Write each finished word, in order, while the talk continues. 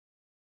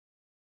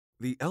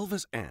The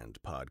Elvis And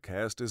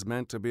podcast is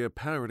meant to be a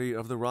parody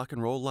of the rock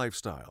and roll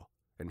lifestyle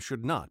and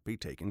should not be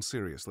taken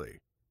seriously.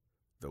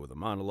 Though the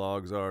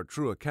monologues are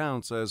true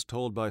accounts as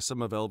told by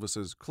some of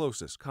Elvis's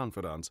closest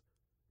confidants,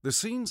 the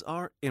scenes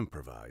are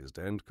improvised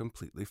and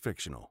completely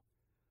fictional.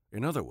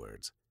 In other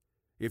words,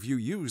 if you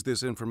use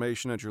this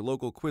information at your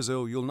local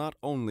quizzo, you'll not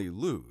only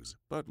lose,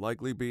 but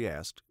likely be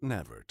asked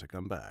never to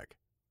come back.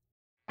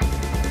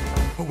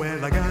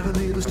 Well, I got a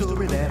little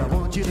story that I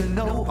want you to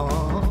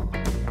know.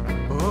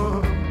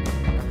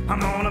 I'm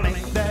gonna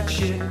make that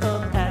shit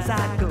up as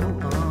I go.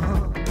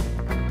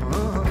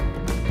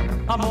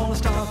 I'm gonna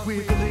start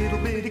with a little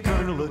bitty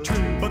kernel of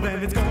truth, but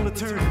then it's gonna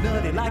turn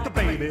nutty like a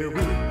baby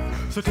root.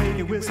 So take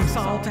it with some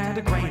salt and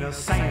a grain of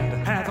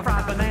sand. Have a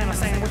fried banana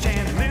sandwich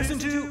and listen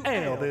to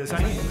Elvis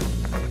And.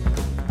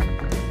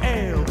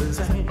 Elvis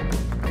And.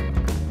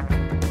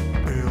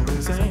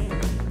 Elvis And.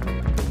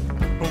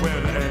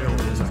 Well,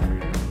 Elvis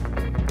And.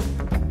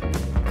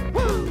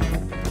 Woo!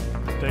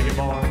 Take it,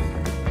 boy.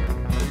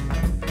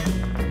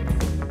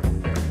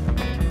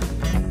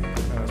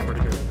 That's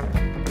pretty good.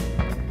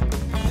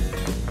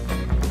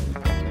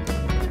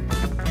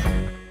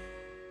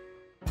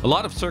 A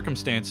lot of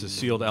circumstances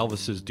sealed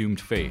Elvis's doomed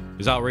fate.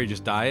 His outrageous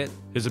diet,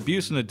 his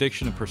abuse and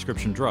addiction to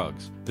prescription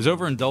drugs, his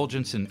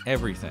overindulgence in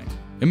everything.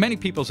 In many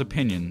people's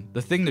opinion,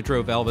 the thing that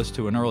drove Elvis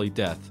to an early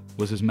death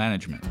was his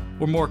management,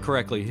 or more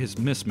correctly, his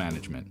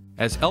mismanagement.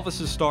 As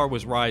Elvis's star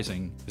was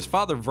rising, his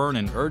father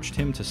Vernon urged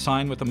him to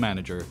sign with a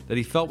manager that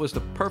he felt was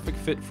the perfect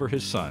fit for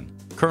his son,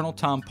 Colonel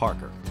Tom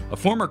Parker. A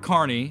former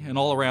carny and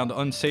all-around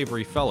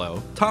unsavory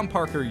fellow, Tom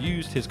Parker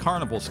used his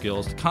carnival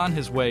skills to con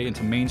his way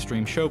into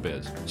mainstream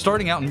showbiz.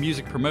 Starting out in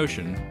music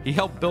promotion, he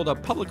helped build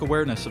up public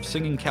awareness of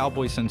singing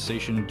cowboy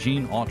sensation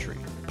Gene Autry.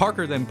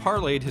 Parker then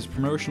parlayed his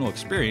promotional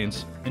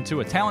experience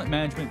into a talent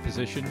management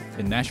position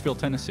in Nashville,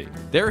 Tennessee.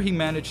 There he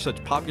managed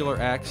such popular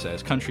acts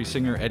as country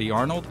singer Eddie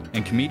Arnold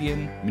and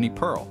comedian Minnie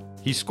Pearl.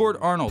 He scored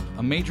Arnold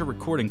a major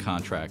recording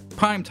contract,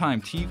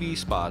 primetime TV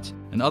spots,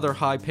 and other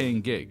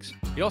high-paying gigs.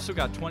 He also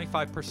got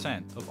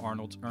 25% of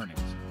Arnold's earnings,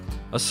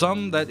 a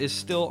sum that is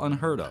still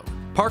unheard of.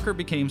 Parker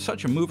became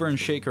such a mover and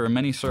shaker in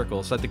many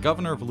circles that the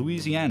governor of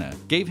Louisiana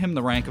gave him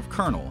the rank of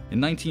colonel in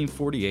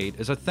 1948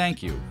 as a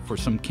thank you for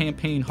some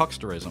campaign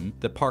hucksterism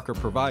that Parker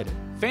provided.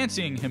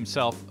 Fancying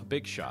himself a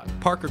big shot,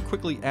 Parker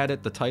quickly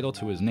added the title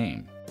to his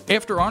name.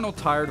 After Arnold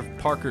tired of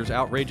Parker's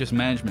outrageous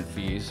management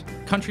fees,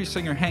 country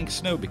singer Hank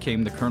Snow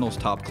became the Colonel's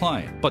top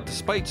client. But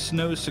despite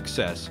Snow's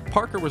success,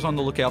 Parker was on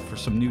the lookout for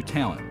some new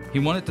talent. He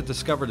wanted to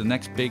discover the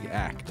next big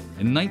act.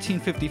 In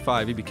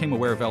 1955, he became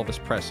aware of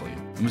Elvis Presley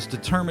and was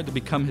determined to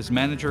become his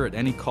manager at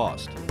any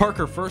cost.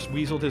 Parker first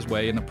weaseled his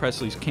way into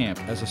Presley's camp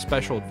as a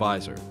special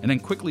advisor, and then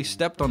quickly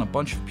stepped on a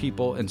bunch of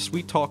people and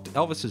sweet-talked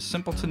Elvis's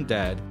simpleton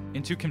dad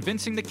into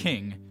convincing the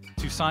king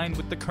to sign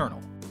with the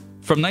Colonel.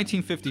 From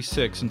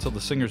 1956 until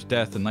the singer's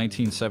death in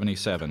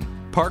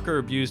 1977, Parker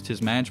abused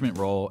his management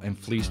role and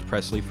fleeced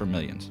Presley for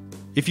millions.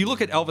 If you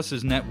look at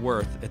Elvis's net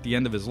worth at the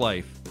end of his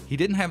life, he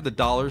didn't have the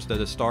dollars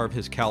that a star of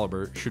his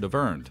caliber should have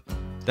earned.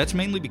 That's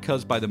mainly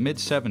because by the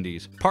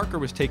mid-70s, Parker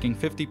was taking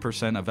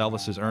 50% of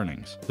Elvis's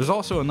earnings. There's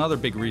also another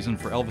big reason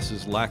for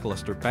Elvis's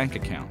lackluster bank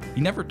account.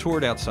 He never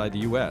toured outside the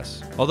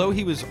US. Although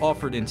he was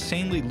offered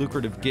insanely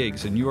lucrative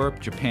gigs in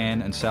Europe,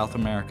 Japan, and South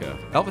America,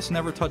 Elvis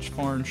never touched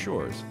foreign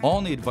shores, all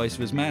on the advice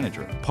of his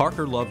manager.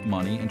 Parker loved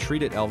money and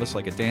treated Elvis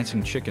like a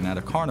dancing chicken at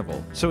a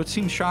carnival, so it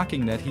seemed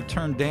shocking that he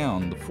turned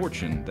down the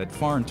fortune that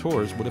foreign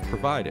tours would have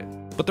provided.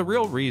 But the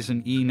real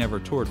reason E never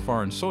toured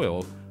foreign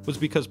soil was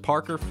because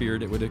Parker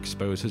feared it would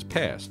expose his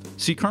past.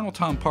 See, Colonel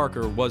Tom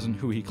Parker wasn't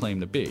who he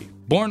claimed to be.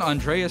 Born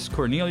Andreas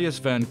Cornelius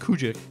van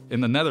Kujic in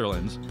the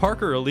Netherlands,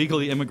 Parker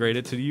illegally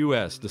immigrated to the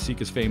US to seek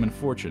his fame and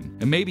fortune,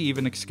 and maybe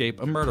even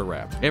escape a murder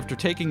rap. After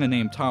taking the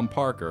name Tom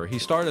Parker, he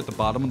started at the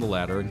bottom of the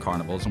ladder in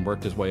carnivals and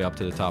worked his way up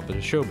to the top of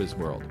the showbiz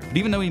world. But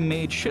even though he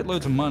made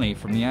shitloads of money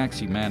from the acts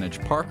he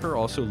managed, Parker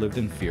also lived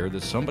in fear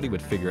that somebody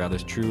would figure out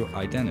his true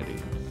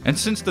identity. And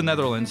since the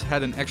Netherlands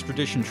had an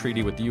extradition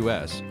treaty with the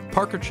US,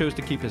 Parker chose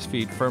to keep his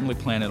feet firmly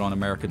planted on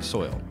American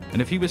soil. And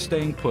if he was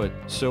staying put,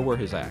 so were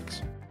his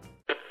acts.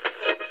 And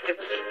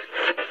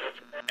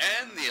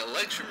the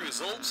election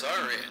results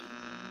are in.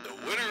 The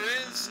winner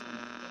is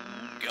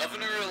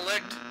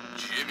Governor-elect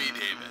Jimmy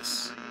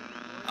Davis.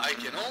 I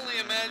can only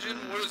imagine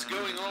what is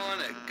going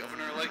on at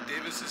Governor-elect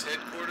Davis's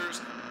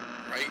headquarters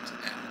right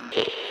now.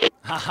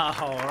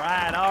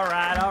 All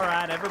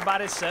right.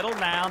 Everybody settle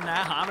down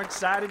now. I'm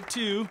excited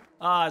too.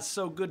 It's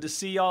so good to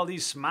see all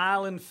these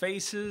smiling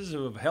faces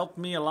who have helped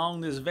me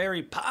along this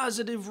very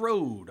positive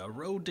road, a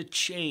road to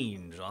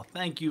change.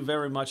 Thank you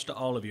very much to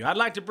all of you. I'd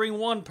like to bring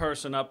one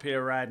person up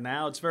here right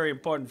now. It's very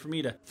important for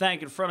me to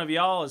thank in front of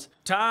y'all is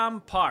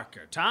Tom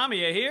Parker. Tom, are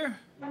you here?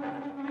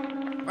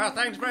 Well,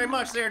 thanks very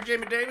much there,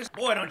 Jimmy Davis.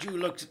 Boy, don't you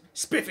look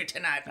spiffy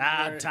tonight.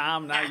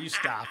 Tom, now you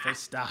stop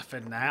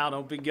it now.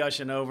 Don't be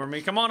gushing over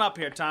me. Come on up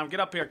here, Tom. Get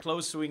up here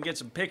close so we can get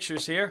some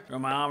pictures here. Throw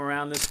my arm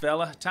around this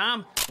fella.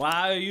 Tom,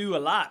 why are you a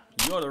lot?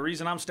 You're the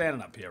reason I'm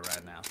standing up here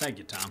right now. Thank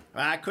you, Tom.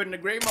 I couldn't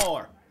agree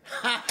more.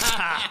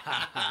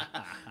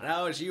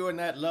 Now it's you and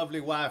that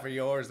lovely wife of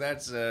yours.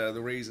 That's the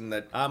reason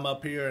that I'm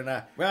up here. And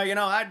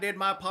I did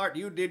my part,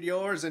 you did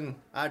yours, and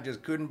I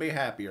just couldn't be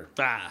happier.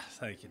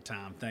 Thank you,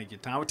 Tom. Thank you,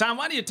 Tom. Well, Tom,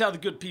 why don't you tell the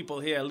good people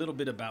here a little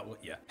bit about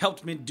what you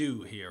helped me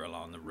do here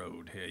along the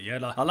road here? You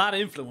had a lot of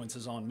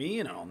influences on me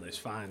and on this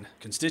fine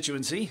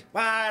constituency.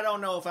 Well, I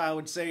don't know if I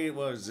would say it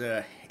was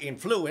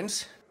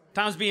influence.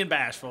 Tom's being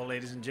bashful,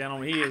 ladies and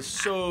gentlemen. He is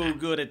so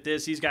good at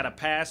this. He's got a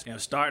past,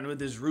 starting with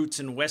his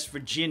roots in West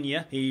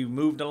Virginia. He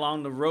moved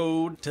along the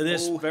road to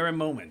this very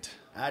moment.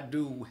 I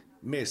do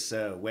miss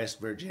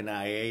West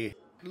Virginia.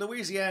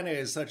 Louisiana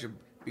is such a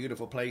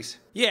beautiful place.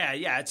 Yeah,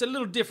 it's a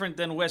little different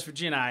than West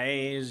Virginia,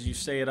 as you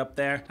say it up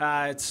there.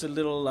 It's a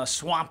little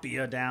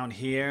swampier down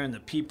here, and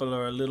the people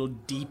are a little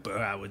deeper,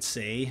 I would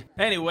say.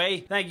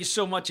 Anyway, thank you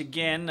so much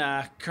again,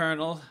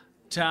 Colonel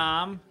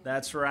Tom.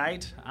 That's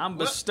right. I'm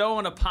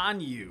bestowing upon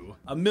you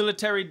a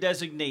military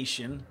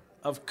designation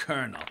of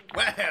Colonel.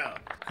 Well,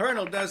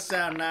 Colonel does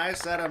sound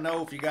nice. I don't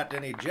know if you got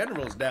any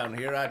generals down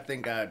here. I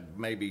think I'd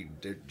maybe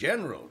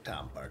General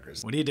Tom Parker.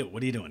 What are you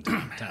doing,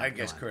 Tom? I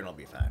guess Colonel will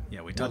be fine.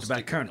 Yeah, we talked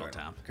about Colonel,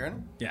 Tom.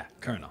 Colonel? Yeah,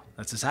 Colonel.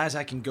 That's as high as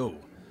I can go.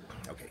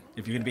 Okay.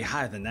 If you're gonna be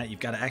higher than that, you've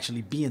got to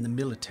actually be in the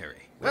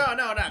military. No,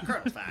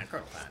 Colonel's fine.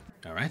 Colonel's fine.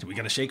 All right, we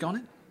gonna shake on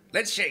it?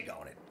 Let's shake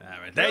on it. All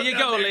right, there you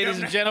go, ladies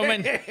and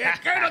gentlemen.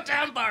 Colonel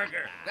Tom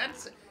Parker.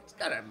 It's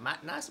got a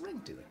nice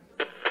ring to it.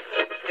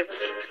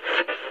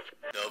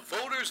 The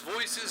voters'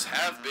 voices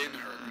have been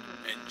heard,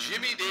 and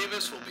Jimmy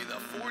Davis will be the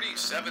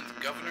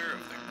 47th governor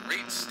of the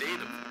great state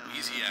of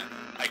Louisiana.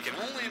 I can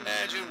only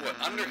imagine what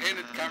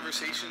underhanded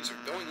conversations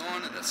are going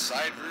on in the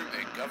side room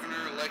at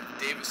Governor-elect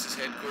Davis's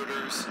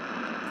headquarters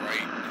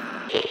right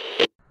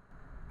now.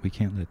 We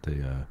can't let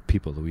the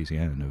people of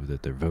Louisiana know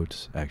that their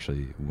votes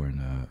actually weren't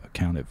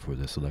accounted for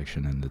this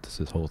election, and that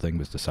this whole thing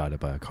was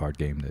decided by a card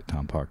game that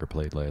Tom Parker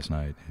played last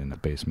night in the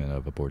basement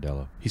of a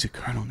bordello. He's a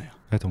colonel now.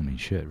 That don't mean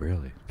shit,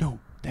 really. No,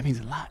 that means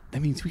a lot.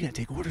 That means we gotta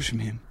take orders from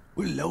him.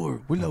 We're lower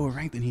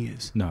ranked than he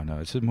is. No,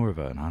 it's more of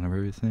an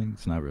honorary thing.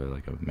 It's not really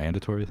like a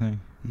mandatory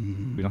thing.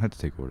 Mm-hmm. We don't have to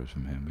take orders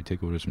from him. We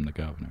take orders from the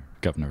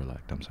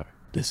governor-elect, I'm sorry.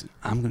 Listen,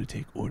 I'm going to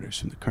take orders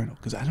from the colonel,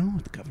 because I don't know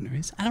what the governor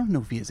is. I don't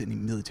know if he has any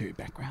military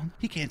background.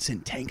 He can't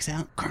send tanks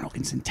out. Colonel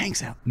can send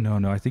tanks out. No,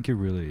 I think you're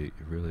really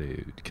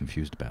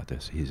confused about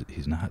this.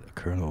 He's not a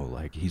colonel.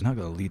 Like, he's not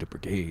going to lead a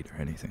brigade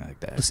or anything like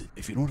that. Listen,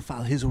 if you don't want to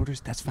follow his orders,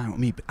 that's fine with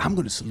me, but I'm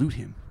going to salute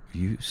him.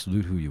 You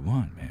salute who you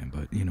want, man,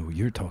 but,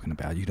 you're talking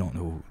about, you don't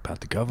know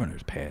about the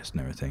governor's past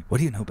and everything. What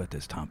do you know about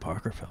this Tom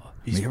Parker fella?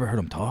 You ever heard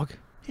him talk?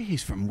 Hey,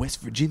 he's from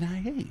West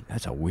Virginia.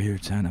 That's a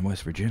weird sounding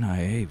West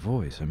Virginia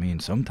voice. I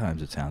mean,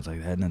 sometimes it sounds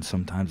like that, and then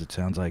sometimes it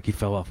sounds like he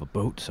fell off a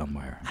boat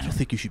somewhere. I don't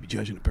think you should be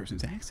judging a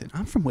person's accent.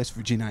 I'm from West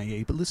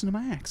Virginia, but listen to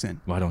my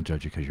accent. Well, I don't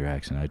judge you because your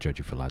accent. I judge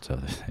you for lots of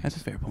other things. That's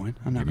a fair point.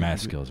 I'm not your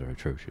math skills are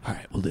atrocious. All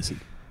right, well,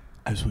 listen.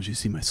 I just want you to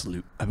see my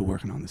salute. I've been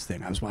working on this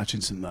thing. I was watching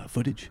some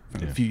footage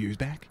from a few years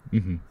back.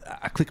 Mm-hmm.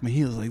 I click my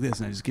heels like this,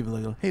 and I just give it a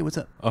little, hey, what's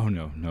up? Oh,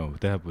 no.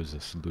 That was a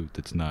salute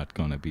that's not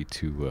going to be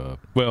too,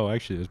 well,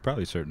 actually, there's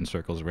probably certain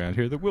circles around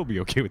here that will be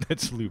okay with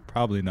that salute.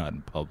 Probably not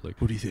in public.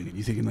 What are you thinking?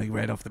 You thinking, like,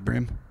 right off the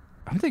brim?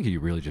 I'm thinking you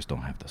really just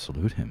don't have to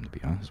salute him, to be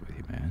honest with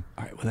you, man.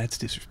 All right, well, that's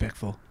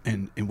disrespectful.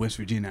 And in West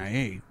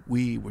Virginia,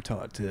 we were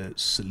taught to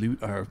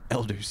salute our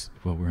elders.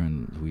 Well, we're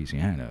in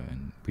Louisiana,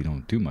 and we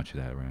don't do much of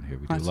that around here.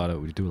 We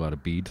do a lot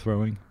of bead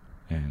throwing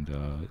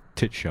and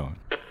tit showing.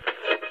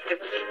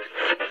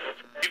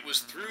 It was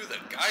through the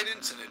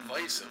guidance and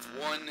advice of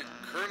one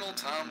Colonel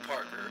Tom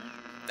Parker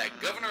that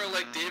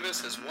Governor-elect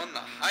Davis has won the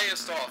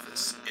highest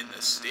office in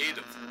the state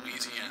of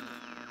Louisiana.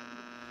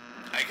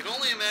 I can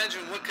only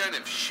imagine what kind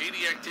of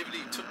shady activity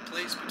took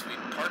place between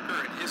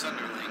Parker and his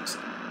underlings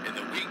in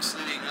the weeks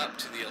leading up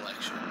to the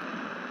election,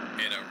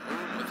 in a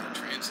room with a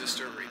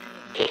transistor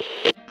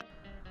radio.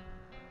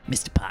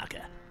 Mr.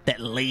 Parker, that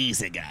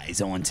laser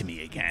guy's on to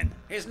me again.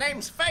 His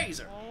name's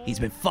Phaser. He's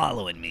been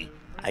following me.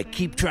 I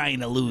keep trying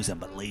to lose him,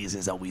 but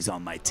laser's always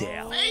on my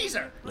tail.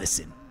 Phaser!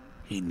 Listen,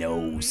 he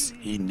knows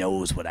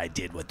what I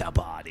did with the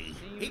body.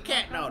 He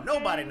can't know.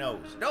 Nobody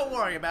knows. Don't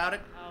worry about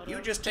it. You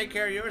just take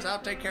care of yours, I'll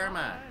take care of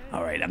mine.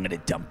 All right, I'm gonna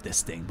dump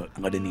this thing, but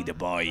I'm gonna need to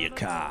borrow your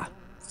car.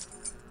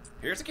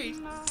 Here's the keys.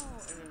 Well,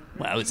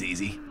 that was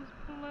easy.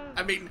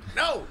 I mean,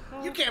 no,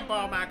 you can't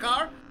borrow my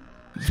car.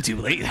 Too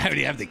late, I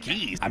already have the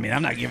keys. I mean,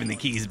 I'm not giving the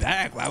keys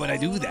back. Why would I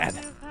do that?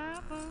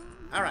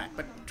 All right,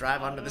 but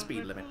drive under the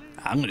speed limit.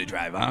 I'm gonna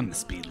drive on the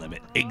speed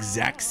limit.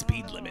 Exact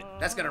speed limit.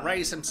 That's gonna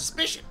raise some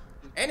suspicion.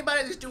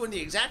 Anybody that's doing the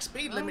exact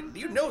speed limit,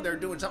 you know they're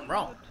doing something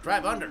wrong.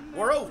 Drive under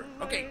or over.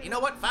 Okay, you know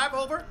what? 5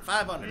 over,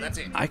 5 under. That's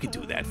it. I could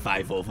do that.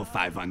 5 over,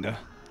 5 under.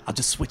 I'll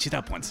just switch it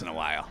up once in a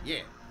while.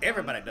 Yeah,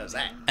 everybody does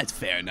that. That's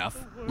fair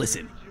enough.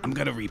 Listen, I'm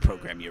gonna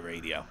reprogram your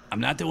radio. I'm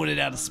not doing it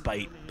out of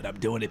spite, but I'm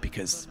doing it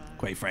because,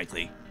 quite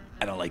frankly,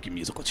 I don't like your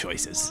musical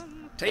choices.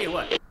 Tell you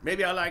what,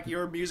 maybe I like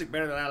your music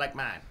better than I like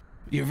mine.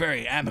 You're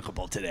very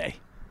amicable today.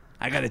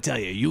 I gotta tell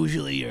you,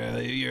 usually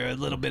you're a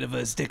little bit of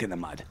a stick in the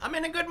mud. I'm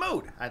in a good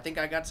mood. I think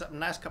I got something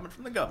nice coming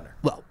from the governor.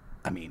 Well,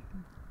 I mean,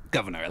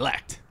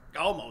 governor-elect.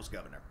 Almost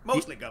governor.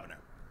 Mostly governor.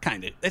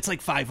 Kind of. It's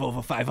like 5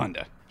 over 5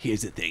 under.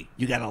 Here's the thing.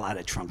 You got a lot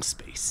of trunk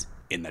space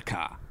in the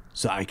car.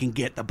 So I can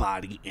get the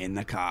body in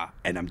the car,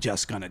 and I'm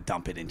just going to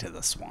dump it into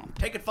the swamp.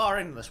 Take it far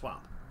into the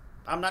swamp.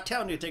 I'm not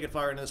telling you to take it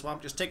far into the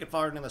swamp. Just take it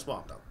far into the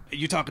swamp, though.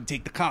 You're talking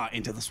take the car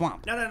into the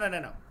swamp.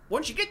 No.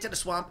 Once you get to the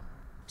swamp,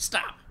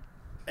 stop.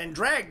 And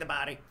drag the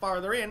body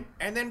farther in,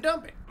 and then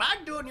dump it.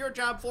 I'm doing your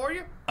job for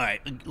you. All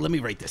right, let me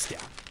write this down.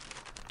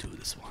 To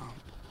the swamp.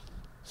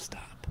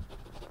 Stop.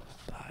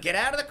 Body. Get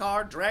out of the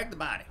car, drag the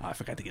body. Oh, I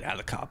forgot to get out of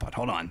the car, but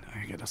hold on.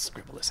 I gotta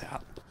scribble this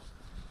out.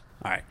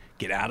 All right,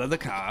 get out of the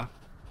car.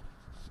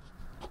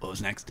 What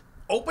was next?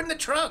 Open the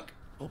trunk.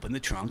 Open the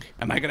trunk.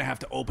 Am I gonna have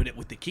to open it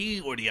with the key,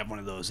 or do you have one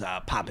of those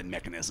popping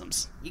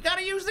mechanisms? You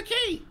gotta use the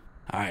key.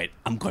 All right,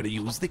 I'm gonna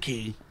use the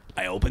key.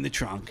 I open the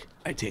trunk.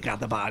 I take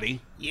out the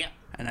body. Yeah.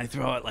 And I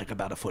throw it like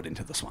about a foot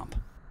into the swamp.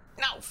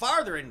 No,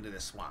 farther into the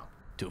swamp.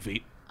 2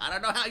 feet. I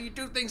don't know how you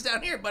do things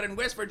down here, but in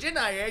West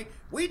Virginia,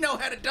 we know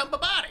how to dump a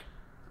body.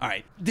 All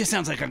right, this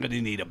sounds like I'm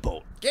gonna need a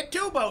boat. Get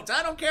 2 boats.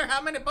 I don't care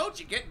how many boats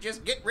you get.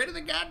 Just get rid of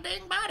the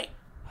goddamn body.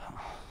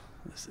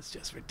 This is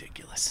just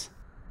ridiculous.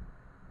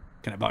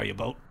 Can I borrow your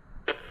boat?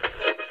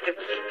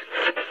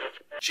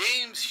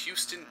 James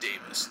Houston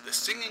Davis, the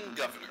singing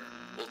governor,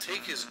 will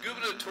take his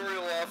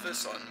gubernatorial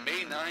office on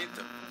May 9th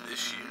of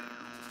this year.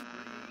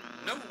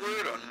 No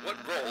word on what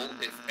role,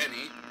 if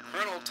any,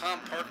 Colonel Tom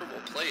Parker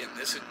will play in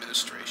this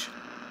administration.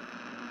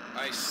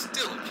 I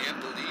still can't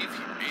believe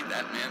he made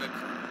that man a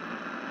colonel.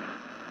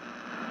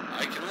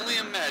 I can only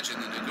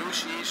imagine the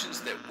negotiations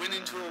that went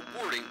into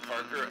awarding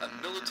Parker a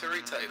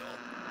military title,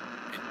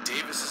 and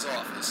Davis's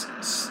office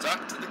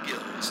stuck to the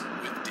gills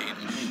with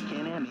Danish.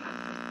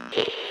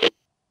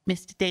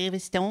 Mr.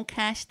 Davis, don't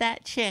cash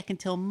that check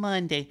until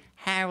Monday.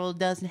 Harold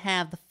doesn't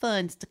have the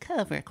funds to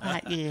cover it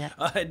quite yet.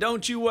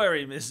 Don't you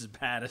worry, Mrs.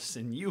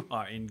 Patterson. You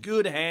are in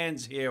good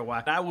hands here.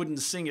 Why, I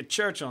wouldn't sing at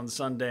church on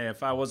Sunday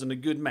if I wasn't a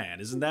good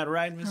man. Isn't that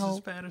right,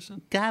 Mrs.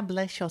 Patterson? God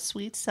bless your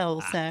sweet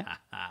soul, sir.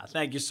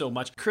 Thank you so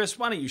much. Chris,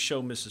 why don't you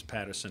show Mrs.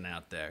 Patterson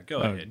out there? Go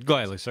ahead.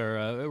 Gladly,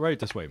 sir. Right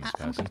this way, Miss I'm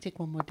Patterson. going to take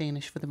one more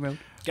Danish for the road.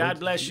 God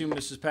bless you,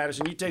 Mrs.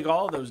 Patterson. You take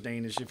all those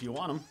Danish if you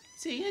want them.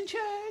 See you in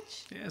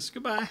church. Yes,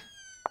 goodbye.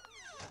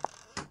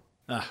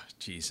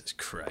 Jesus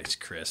Christ,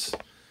 Chris.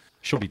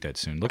 She'll be dead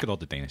soon. Look at all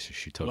the Danishes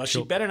she took. Well,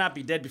 she better not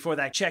be dead before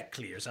that check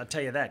clears. I'll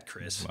tell you that,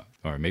 Chris.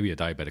 Or maybe a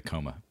diabetic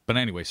coma. But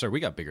anyway, sir, we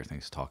got bigger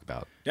things to talk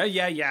about.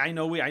 Yeah. I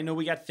know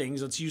we got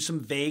things. Let's use some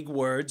vague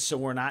words so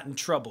we're not in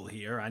trouble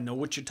here. I know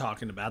what you're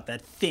talking about.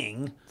 That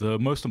thing. The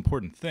most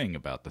important thing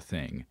about the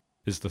thing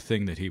is the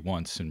thing that he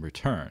wants in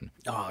return.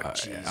 Oh,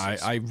 Jesus.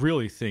 I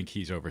really think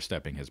he's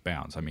overstepping his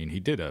bounds. I mean, he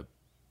did a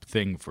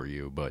thing for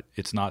you, but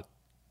it's not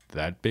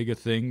that big a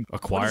thing.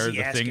 Acquire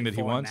the thing that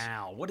he wants.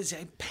 Now, what is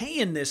he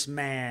paying this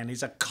man?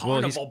 He's a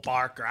carnival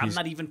barker. I'm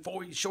not even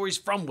sure he's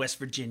from West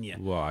Virginia.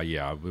 Well,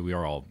 yeah, we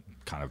are all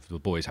kind of, the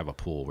boys have a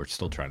pool. We're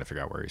still trying to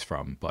figure out where he's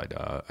from, but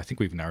I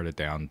think we've narrowed it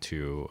down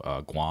to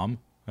Guam,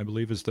 I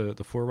believe, is the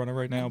forerunner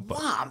right now. But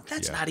Guam?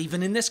 That's not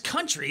even in this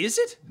country, is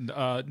it?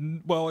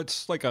 Well,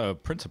 it's like a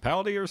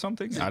principality or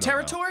something. Is it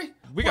territory?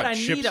 We got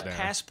ships I need a there.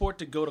 passport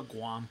to go to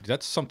Guam?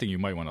 That's something you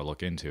might want to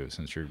look into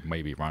since you're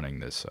maybe running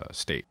this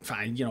state.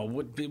 Fine. You know,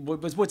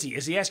 what's he?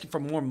 Is he asking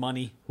for more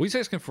money? Well, he's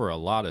asking for a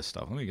lot of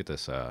stuff. Let me get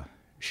this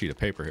sheet of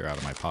paper here out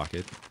of my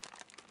pocket.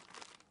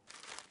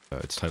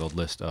 It's titled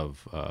List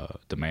of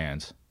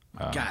Demands.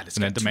 God, it's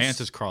and then got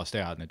demands is crossed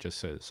out, and it just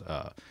says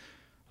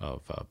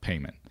of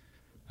payment.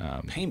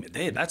 Payment?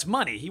 Hey, that's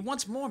money. He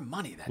wants more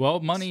money.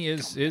 Money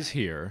is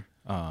here,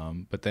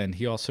 but then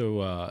he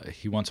also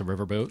he wants a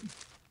riverboat.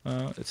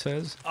 It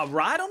says a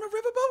ride on a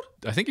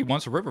riverboat. I think he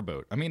wants a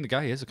riverboat. I mean, the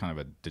guy is a kind of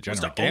a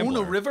degenerate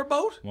gambler. Own a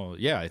riverboat? Well,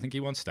 yeah, I think he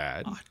wants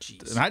that. Oh,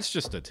 jeez. And that's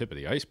just the tip of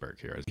the iceberg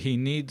here. He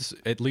needs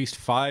at least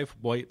 5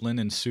 white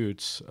linen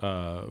suits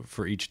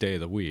for each day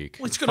of the week.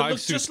 Well, it's going to look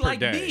suits just per like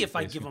day. me if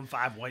I give him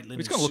 5 white linen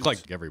suits. He's going to look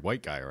like every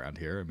white guy around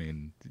here. I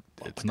mean,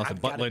 it's nothing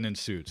but linen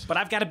suits. But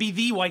I've got to be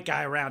the white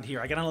guy around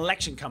here. I got an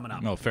election coming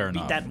up. No, fair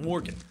enough. Beat that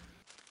Morgan.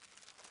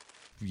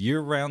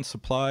 Year-round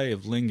supply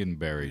of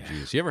lingonberry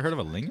juice. You ever heard of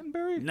a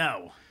lingonberry?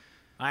 No.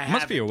 It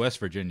must be a West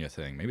Virginia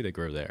thing. Maybe they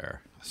grow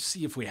there.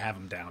 See if we have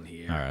them down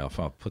here. All right,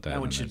 I'll put that.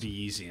 That one should be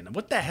easy. And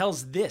what the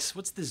hell's this?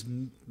 What's this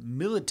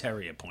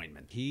military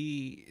appointment?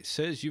 He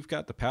says you've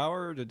got the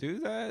power to do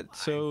that,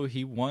 so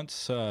he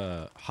wants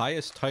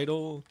highest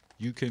title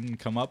you can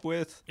come up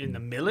with. In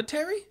the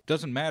military?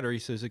 Doesn't matter. He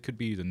says it could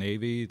be the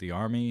Navy, the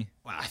Army.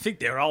 Well, I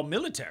think they're all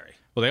military.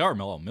 Well, they are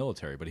all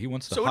military, but he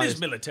wants the highest. So it is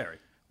military.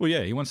 Well,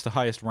 yeah, he wants the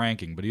highest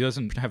ranking, but he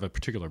doesn't have a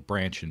particular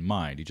branch in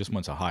mind. He just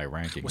wants a high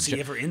ranking. Was he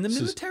ever in the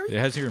military? It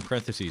has here in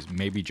parentheses,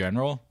 maybe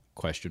general, ?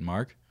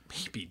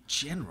 Maybe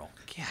general?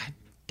 God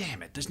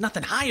damn it. There's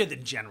nothing higher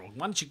than general.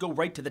 Why don't you go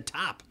right to the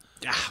top?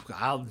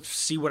 I'll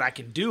see what I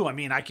can do. I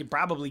mean, I could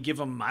probably give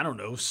him, I don't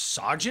know,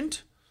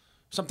 sergeant?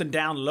 Something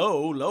down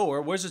lower.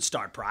 Where's it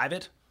start?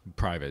 Private?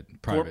 Private.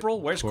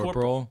 Corporal? Where's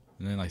corporal?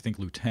 And then I think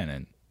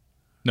lieutenant.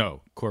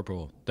 No,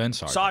 corporal, then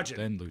sergeant,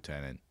 then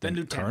lieutenant, then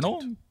lieutenant.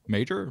 colonel,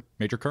 major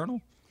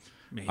colonel.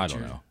 Major. I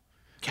don't know.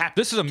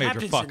 This is a major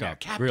Captain's in fuck there, up.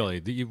 Captain. Really.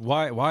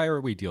 Why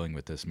are we dealing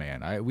with this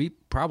man? We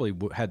probably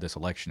had this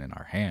election in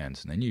our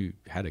hands, and then you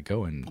had to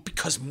go and...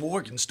 Because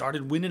Morgan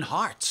started winning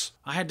hearts.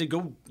 I had to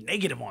go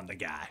negative on the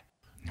guy.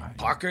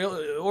 Parker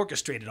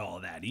orchestrated all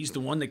of that. He's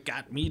the one that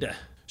got me to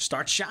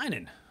start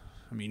shining.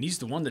 I mean, he's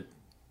the one that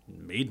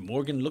made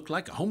Morgan look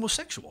like a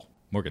homosexual.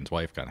 Morgan's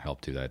wife kind of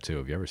helped do that, too.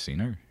 Have you ever seen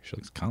her? She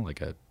looks kind of like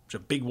a... She's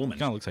a big woman.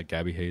 Kind of looks like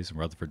Gabby Hayes and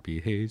Rutherford B.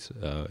 Hayes.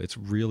 It's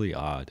really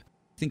odd.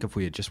 I think if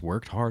we had just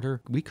worked harder,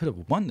 we could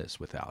have won this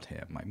without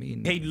him. I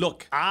mean... Hey,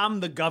 look,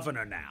 I'm the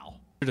governor now.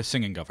 You're the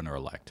singing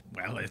governor-elect.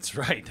 Well, it's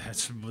right.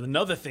 That's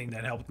another thing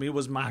that helped me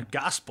was my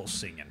gospel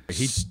singing.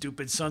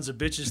 Stupid sons of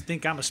bitches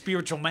think I'm a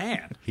spiritual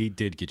man. He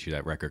did get you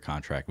that record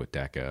contract with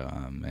Decca,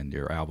 and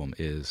your album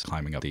is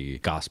climbing up the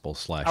gospel /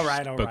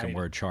 spoken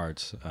word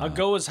charts. I'll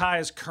go as high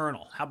as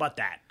Colonel. How about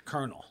that,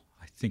 Colonel?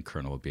 I think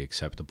Colonel would be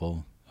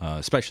acceptable,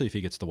 especially if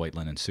he gets the white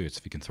linen suits,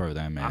 if you can throw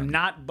them in. I'm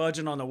not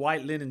budging on the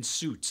white linen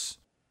suits.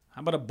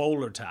 How about a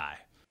bowler tie?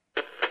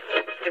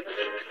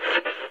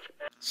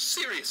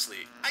 Seriously,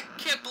 I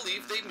can't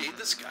believe they made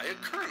this guy a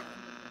colonel.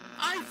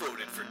 I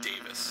voted for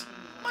Davis.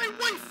 My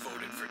wife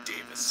voted for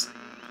Davis.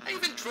 I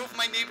even drove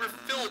my neighbor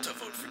Phil to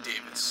vote for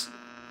Davis.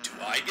 Do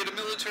I get a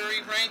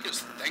military rank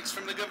as thanks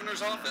from the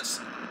governor's office?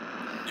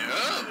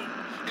 No.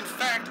 In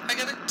fact, I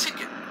got a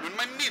ticket when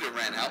my meter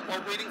ran out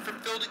while waiting for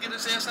Phil to get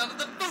his ass out of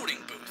the voting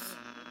booth.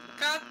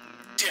 God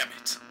damn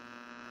it.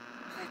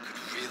 I could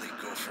really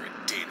go for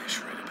a Danish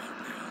right about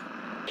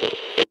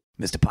now.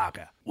 Mr.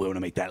 Parker, we want to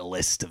make that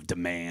list of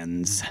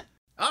demands.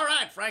 All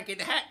right, Frankie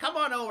the Hat, come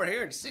on over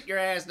here and sit your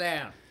ass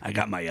down. I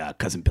got my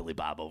cousin Billy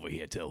Bob over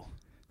here, too.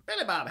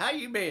 Billy Bob, how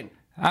you been?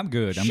 I'm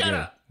good. I'm Shut good.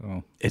 up.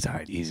 Oh, It's all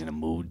right. He's in a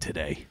mood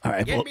today. All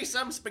right, Get me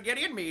some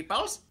spaghetti and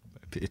meatballs.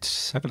 it's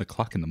 7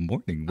 o'clock in the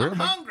morning. Where I'm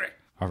am I? hungry.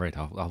 All right,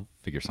 I'll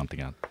figure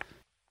something out.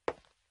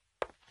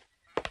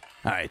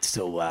 All right,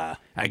 so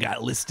I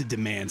got listed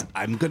demands.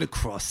 I'm going to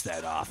cross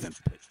that off and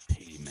put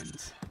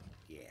payment.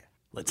 Yeah.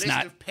 Let's List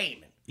not... of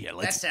payment. Yeah, That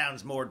let's...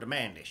 sounds more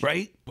demandish.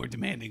 Right? We're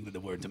demanding with the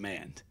word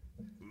demand.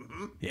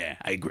 Mm-hmm. Yeah,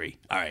 I agree.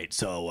 All right,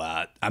 so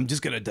I'm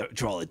just going to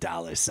draw a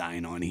dollar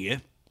sign on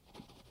here.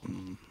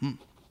 Mm-hmm.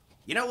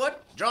 You know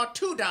what? Draw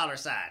 $2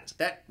 signs.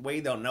 That way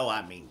they'll know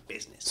I mean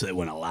business. So they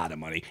win a lot of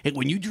money. Hey,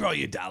 when you draw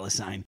your dollar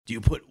sign, do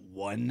you put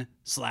 1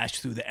 slash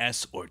through the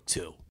S or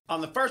 2?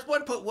 On the first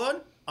one, put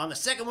 1. On the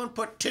second one,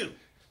 put 2.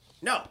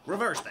 No,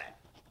 reverse that.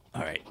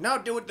 All right. No,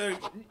 do it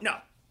no.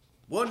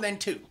 1, then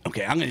 2.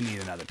 Okay, I'm going to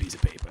need another piece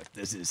of paper.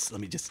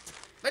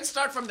 Let's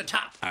start from the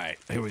top. All right,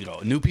 here we go.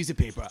 A new piece of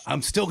paper.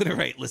 I'm still going to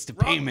write list of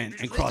payment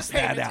and List cross of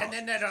that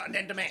payments out. And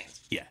then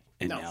demands. Yeah,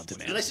 and No, now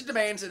demand. list of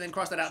demands and then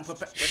cross that out and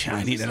put...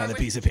 I need another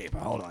piece of paper.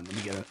 Hold on, let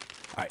me get it.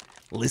 All right,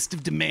 list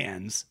of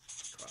demands.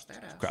 Cross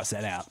that out. Cross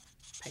that out.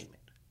 Payment.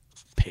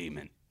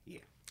 Payment. Yeah.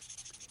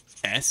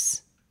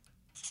 S,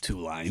 2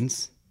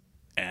 lines.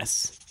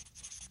 S,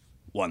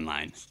 1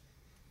 line.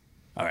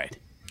 All right.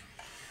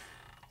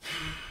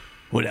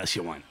 What else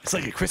you want? It's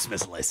like a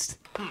Christmas list.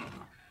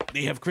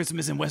 They have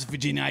Christmas in West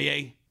Virginia,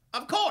 IA?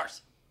 Of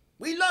course.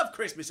 We love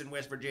Christmas in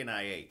West Virginia,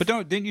 IA. But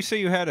didn't you say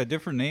you had a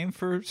different name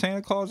for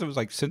Santa Claus? It was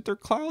like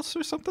Sinterklaas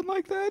or something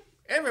like that?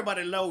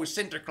 Everybody knows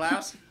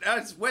Sinterklaas.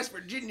 It's West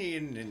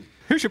Virginian and...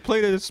 Here's your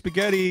plate of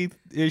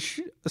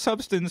spaghetti-ish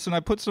substance, and I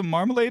put some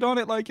marmalade on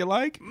it like you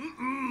like.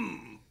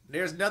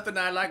 There's nothing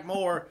I like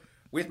more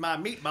with my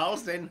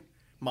meatballs than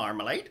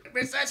marmalade.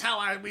 That's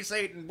how we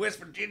say it in West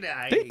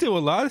Virginia. They do a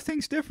lot of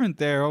things different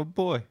there, oh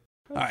boy.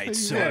 All right,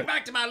 so...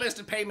 Back to my list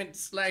of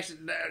payments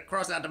 /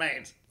 cross out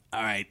demands.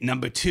 All right,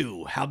 number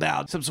 2. How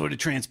about some sort of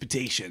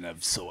transportation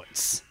of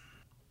sorts?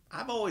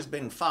 I've always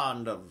been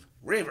fond of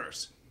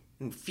rivers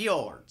and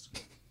fjords.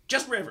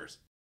 Just rivers.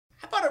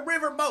 How about a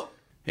river boat?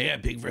 Yeah,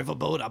 big river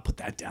boat. I'll put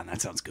that down.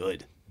 That sounds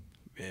good.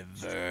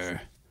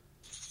 River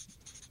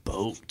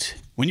boat.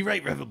 When you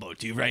write river boat,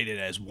 do you write it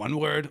as 1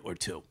 word or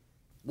 2?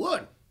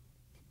 1.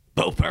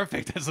 Oh,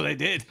 perfect. That's what I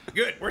did.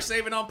 Good. We're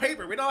saving on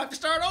paper. We don't have to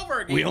start over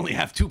again. We only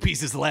have 2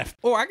 pieces left.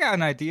 Oh, I got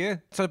an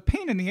idea. It's a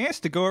pain in the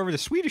ass to go over to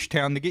Swedish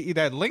Town to get you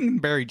that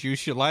lingonberry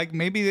juice you like.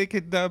 Maybe they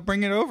could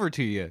bring it over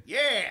to you.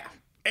 Yeah.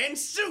 And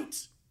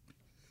suits.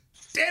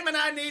 Damn it,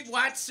 I need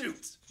white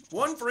suits.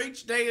 1 for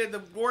each day of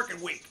the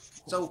working week.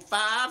 So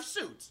 5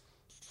 suits.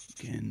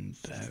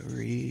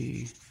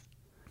 Lingonberry.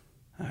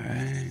 All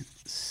right.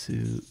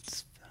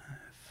 Suits.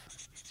 5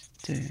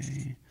 each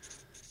day.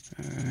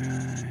 All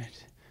right.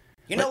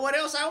 You know what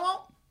else I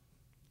want?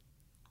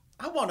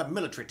 I want a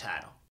military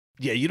title.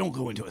 Yeah, you don't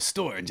go into a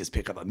store and just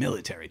pick up a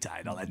military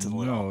title. That's a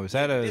little... No, is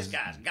that a... This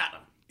guy's got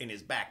them in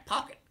his back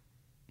pocket.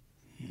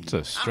 It's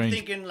a strange... I'm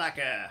thinking like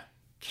a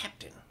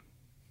captain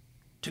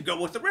to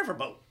go with the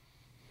riverboat.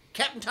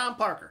 Captain Tom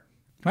Parker.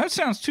 That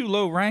sounds too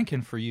low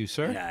ranking for you,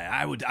 sir. Yeah,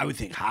 I would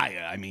think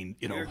higher. I mean,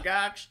 you know... You're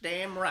gosh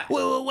damn right.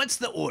 Well, what's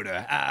the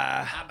order?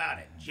 How about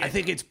it? I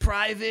think it's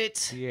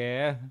private,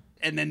 Yeah.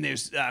 and then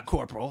there's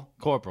corporal,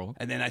 Corporal.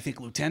 and then I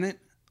think lieutenant.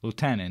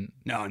 Lieutenant.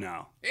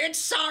 No. It's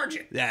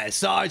sergeant. Yeah,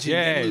 sergeant,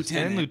 Yes, then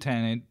lieutenant, and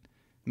lieutenant.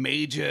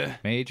 major,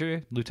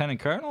 Major. Lieutenant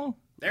Colonel.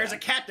 There's a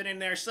captain in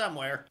there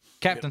somewhere.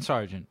 Captain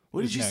Sergeant.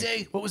 What did you Next.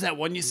 say? What was that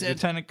one you said?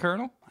 Lieutenant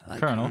Colonel? I like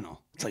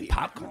Colonel. It's like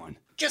popcorn.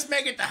 Just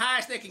make it the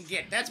highest they can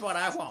get. That's what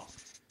I want.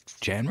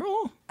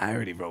 General? I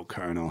already wrote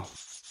Colonel.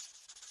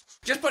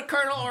 Just put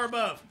Colonel or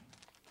above.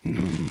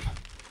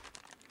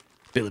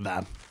 Billy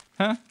Bob,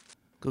 Huh?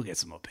 go get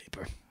some more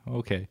paper.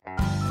 Okay.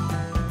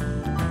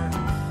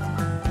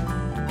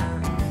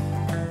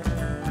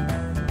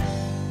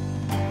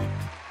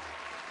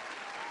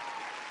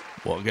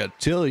 Well, I got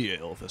to tell you,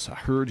 Elvis, I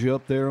heard you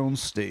up there on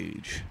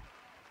stage.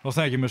 Well,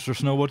 thank you, Mr.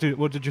 Snow. What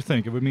did you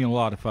think? It would mean a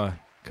lot if I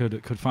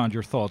could find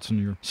your thoughts and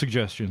your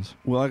suggestions.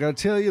 Well, I got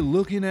to tell you,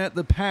 looking at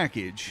the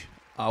package,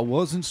 I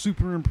wasn't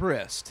super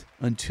impressed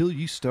until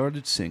you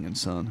started singing,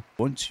 son.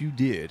 Once you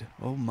did,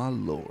 oh my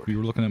Lord. You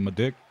were looking at my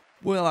dick?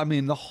 Well, I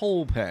mean, the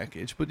whole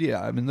package, but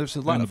yeah, I mean, there's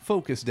a lot of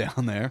focus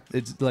down there.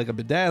 It's like a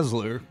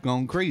bedazzler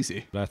gone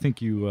crazy. I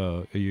think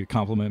you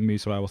complimented me,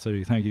 so I will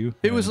say thank you.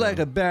 It was like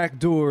a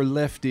backdoor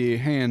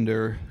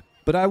lefty-hander,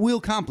 but I will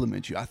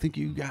compliment you. I think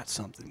you got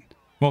something.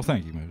 Well,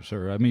 thank you,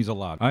 sir. That means a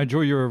lot. I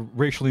enjoy your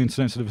racially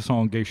insensitive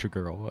song, Geisha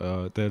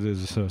Girl. That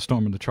is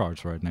storming the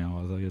charts right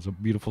now. I think it's a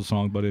beautiful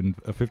song, but in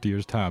 50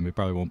 years' time, it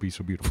probably won't be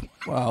so beautiful.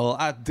 Well,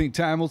 I think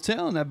time will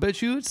tell, and I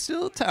bet you it's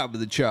still top of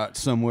the charts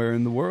somewhere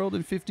in the world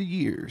in 50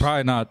 years.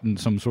 Probably not in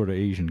some sort of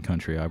Asian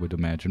country, I would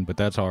imagine, but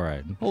that's all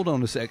right. Hold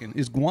on a second.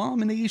 Is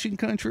Guam an Asian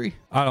country?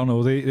 I don't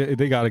know. They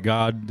got a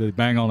god. They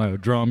bang on a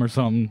drum or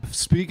something.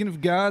 Speaking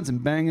of gods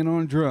and banging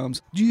on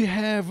drums, do you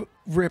have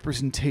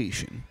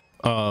representation?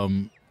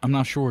 I'm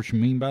not sure what you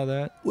mean by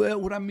that. Well,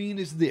 what I mean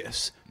is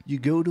this. You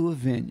go to a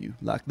venue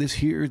like this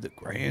here, the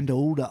Grand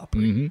Ole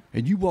Opry,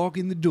 and you walk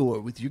in the door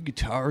with your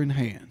guitar in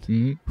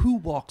hand. Who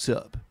walks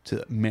up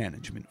to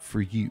management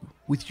for you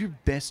with your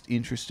best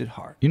interest at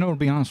heart? You know, to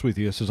be honest with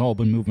you, this has all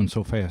been moving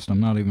so fast, I'm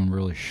not even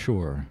really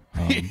sure.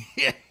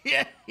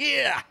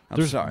 Yeah.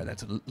 I'm sorry,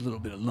 that's a little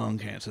bit of lung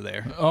cancer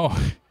there. Oh,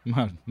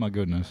 my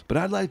goodness. But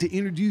I'd like to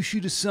introduce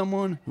you to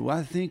someone who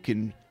I think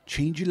can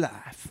change your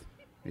life.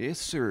 Yes,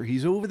 sir.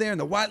 He's over there in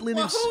the white linen.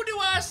 Well, who do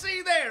I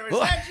see there? Is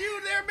that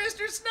you there,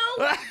 Mr.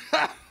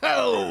 Snow?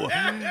 Oh,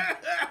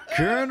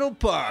 Colonel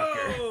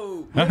Parker.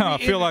 Oh. I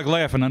feel like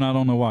laughing, and I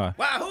don't know why.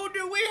 Well, who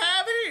do we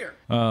have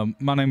here?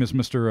 My name is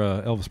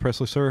Mr. Elvis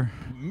Presley, sir.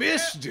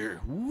 Mr.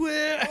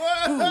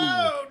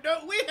 Whoa!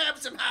 Don't we have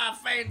some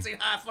fancy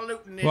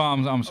highfalutin? Well,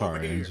 I'm sorry.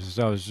 over here?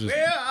 I was just.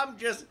 Well, I'm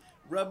just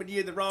rubbing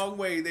you the wrong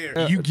way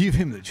there. You give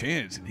him the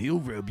chance, and he'll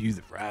rub you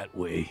the right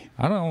way.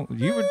 I don't.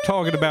 You were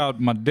talking about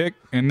my dick,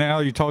 and now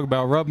you talk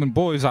about rubbing.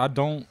 Boys, I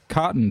don't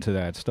cotton to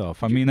that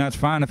stuff. I mean, that's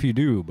fine if you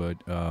do, but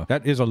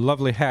that is a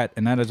lovely hat,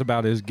 and that is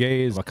about as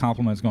gay as a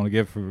compliment's going to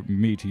give for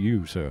me to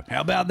you, sir.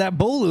 How about that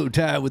bolo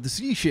tie with the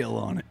seashell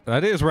on it?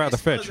 That is rather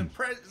This was a fetching.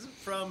 present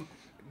from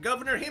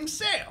Governor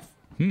himself,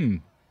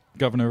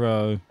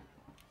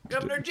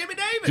 Governor Jimmy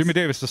Davis. Jimmy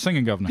Davis, the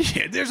singing governor.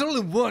 Yeah, there's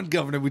only one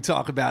governor we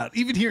talk about,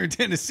 even here in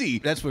Tennessee.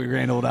 That's where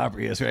Grand Ole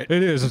Opry is, right?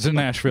 It is. It's in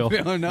Nashville.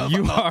 No, no,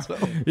 you are. also.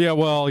 Yeah,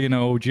 well, you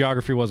know,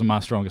 geography wasn't my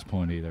strongest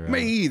point either.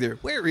 Me either.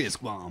 Where is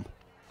Guam?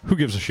 Who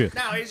gives a shit?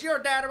 Now, is your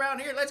dad around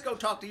here? Let's go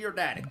talk to your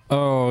daddy.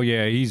 Oh,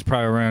 yeah, he's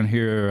probably around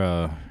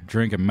here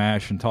drinking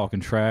mash and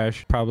talking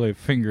trash. Probably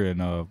fingering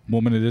a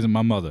woman that isn't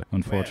my mother,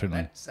 unfortunately.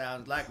 Well, that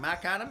sounds like my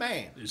kind of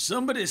man. Did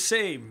somebody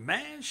say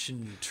mash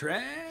and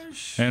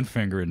trash? And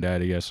fingering,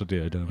 Daddy, yes, I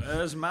did.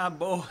 That's my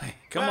boy.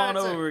 Come Well, on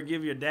that's over and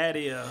give your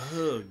daddy a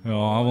hug. Oh,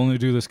 I'll only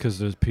do this because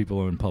there's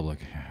people in public.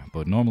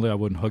 But normally I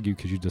wouldn't hug you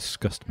because you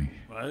disgust me.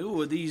 Well,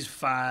 who are these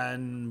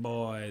fine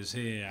boys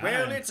here?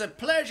 Well, it's a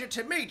pleasure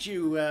to meet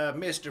you,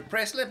 Mr.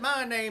 Presley.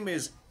 My name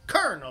is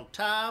Colonel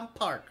Tom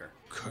Parker.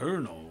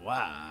 Colonel,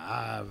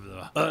 why, I've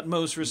the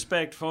utmost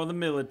respect for the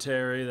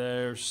military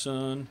there,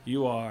 son.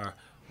 You are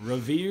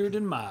revered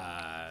in my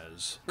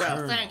eyes. Well,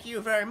 Colonel. thank you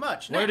very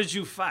much. Where Now- did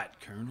you fight,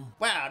 Colonel?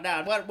 Well,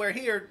 now, what we're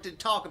here to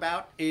talk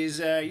about is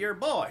your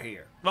boy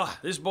here. Oh,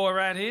 this boy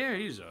right here,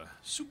 he's a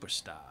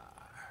superstar.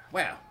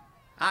 Well,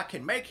 I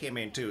can make him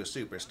into a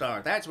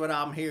superstar. That's what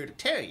I'm here to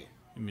tell you.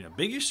 You mean a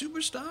bigger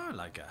superstar?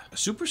 Like a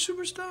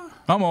superstar?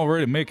 I'm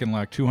already making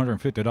like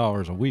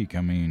 $250 a week.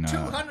 I mean,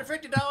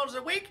 $250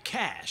 a week?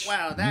 Cash.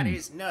 Wow, that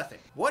is nothing.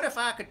 What if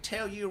I could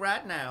tell you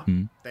right now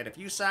that if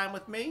you sign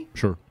with me,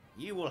 sure.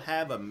 you will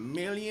have $1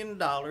 million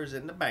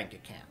in the bank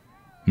account?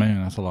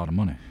 Man, that's a lot of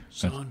money.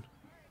 Son,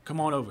 come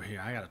on over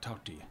here. I gotta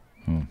talk to you.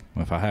 Oh,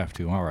 if I have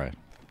to, all right.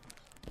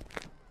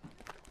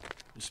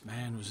 This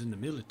man was in the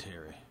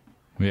military,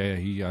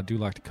 Yeah, I do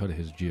like the cut of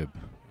his jib.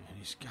 and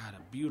he's got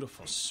a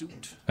beautiful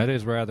suit, That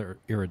is rather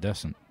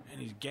iridescent. and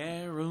he's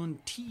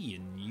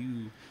guaranteeing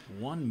you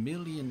 $1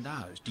 million.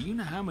 Do you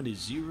know how many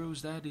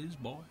zeros that is,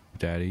 boy?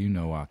 Daddy, you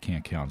know I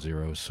can't count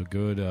zeros so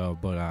good,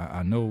 but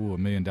I know $1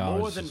 million.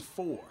 More than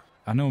 4.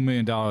 I know $1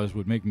 million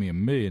would make me a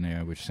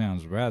millionaire, which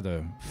sounds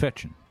rather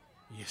fetching.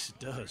 Yes, it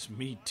does.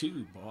 Me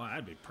too, boy.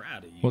 I'd be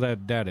proud of you. Well,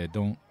 Daddy,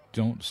 don't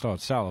start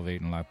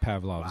salivating like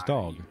Pavlov's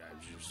dog.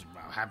 I'm just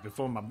happy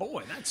for my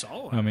boy, that's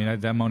all. I mean,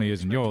 that money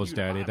isn't yours, You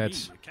to buy Daddy. me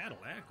That's a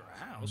Cadillac or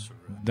a house, or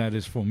that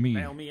is for me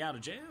bail me out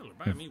of jail,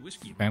 or buy me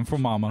whiskey. and for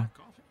Mama.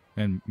 Coffee.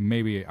 And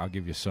maybe I'll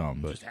give you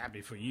some, but Just happy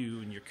for you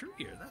and your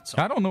career, that's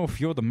all. I don't know if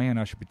you're the man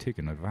I should be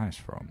taking advice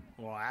from.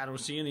 Well, I don't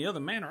see any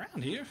other man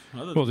around here.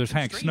 Well, there's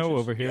Hank Snow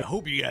over I here.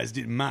 hope you guys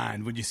didn't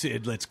mind when you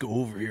said, let's go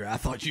over here. I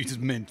thought you just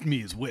meant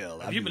me as well.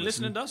 Have you been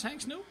listening to us,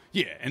 Hank Snow?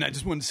 Yeah, and I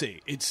just wanted to say,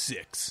 it's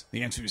 6.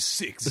 The answer is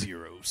 6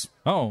 zeros.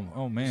 Oh Does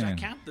that man.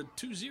 count the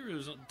 2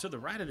 zeros to the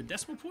right of the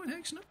decimal point,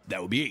 Hank Snow?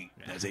 That would be 8.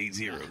 That's 8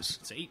 zeros.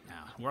 It's 8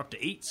 now. We're up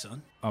to 8,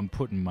 son. I'm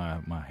putting my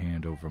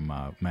hand over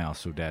my mouth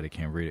so Daddy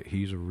can't read it.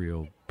 He's a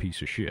real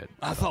piece of shit.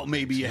 I thought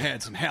maybe you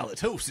had some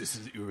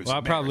halitosis. That you were Well,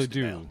 I probably embarrassed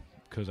do. about.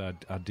 Because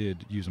I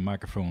did use a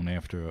microphone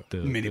after the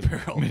Minnie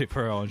Pearl. Minnie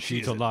Pearl, and she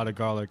eats a She's a- lot of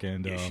garlic.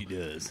 And Yeah, she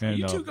does. And,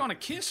 You two gonna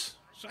kiss?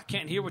 So I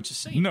can't hear what you're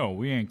saying. no,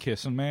 we ain't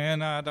kissing,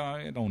 man. I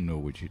don't know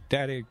what you,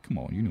 Daddy. Come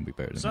on, you know me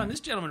better than Son, that. this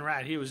gentleman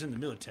right here was in the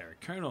military.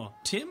 Colonel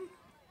Tim?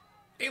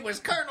 It was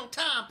Colonel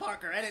Tom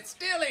Parker, and it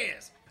still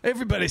is.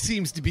 Everybody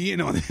seems to be in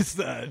on this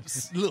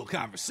little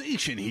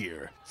conversation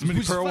here. Does Minnie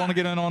Which is Pearl want to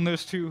fine. get in on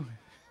this too?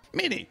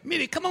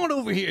 Minnie, come on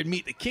over here and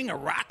meet the king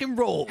of rock and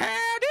roll.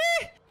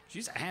 Howdy!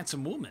 She's a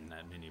handsome woman,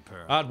 that Minnie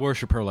Pearl. I'd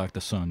worship her like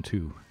the sun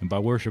too, and by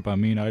worship I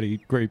mean I'd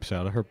eat grapes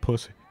out of her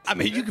pussy. I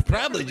mean, you could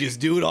probably just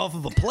do it off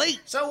of a plate.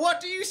 So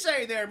what do you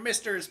say there,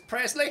 Mr.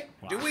 Presley?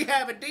 Do we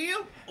have a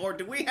deal, or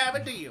do we have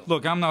a deal?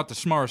 Look, I'm not the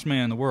smartest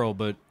man in the world,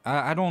 but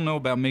I don't know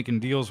about making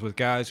deals with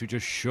guys who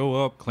just show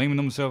up claiming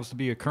themselves to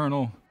be a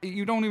colonel.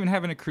 You don't even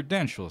have any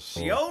credentials.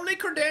 The only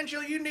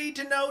credential you need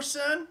to know,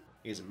 son,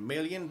 is $1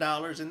 million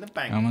in the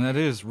bank. I mean, that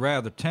is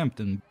rather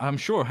tempting. I'm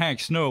sure Hank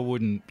Snow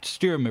wouldn't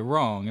steer me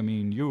wrong. I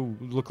mean, you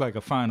look like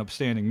a fine,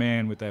 upstanding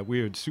man with that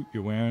weird suit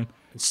you're wearing.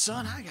 And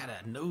son, I got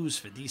a nose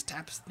for these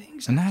types of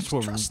things. And I that's just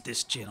what- trust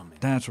this gentleman.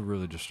 That's what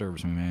really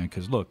disturbs me, man.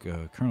 Because look,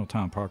 Colonel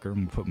Tom Parker, I'm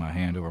going to put my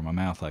hand over my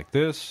mouth like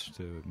this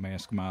to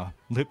mask my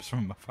lips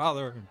from my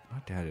father. My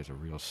dad is a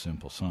real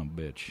simple son of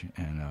a bitch.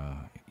 And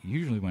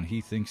usually when he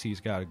thinks he's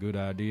got a good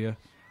idea,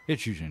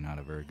 it's usually not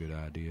a very good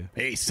idea.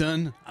 Hey,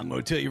 son, I'm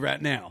going to tell you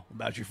right now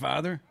about your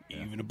father.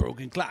 Even a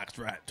broken clock's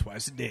right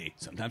twice a day,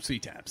 sometimes 3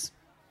 times.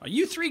 Are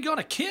you three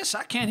gonna kiss?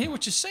 I can't hear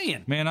what you're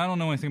saying. Man, I don't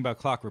know anything about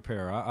clock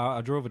repair. I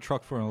drove a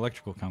truck for an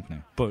electrical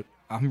company. But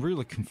I'm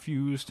really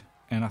confused,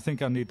 and I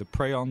think I need to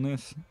pray on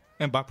this.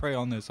 And by pray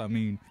on this, I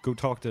mean go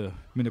talk to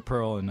Minnie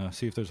Pearl and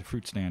see if there's a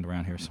fruit stand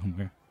around here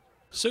somewhere.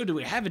 So do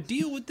we have a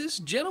deal with this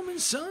gentleman,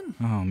 son?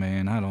 Oh,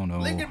 man, I don't know.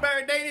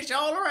 Lincolnberry Danish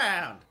all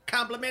around.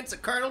 Compliments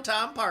of Colonel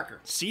Tom Parker.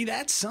 See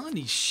that, son?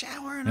 He's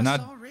showering And us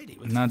I, already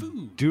with and I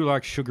food. do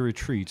like sugary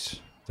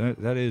treats.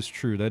 That is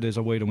true. That is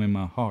a way to win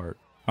my heart.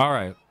 All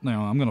right,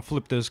 now I'm going to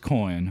flip this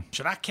coin.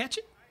 Should I catch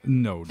it?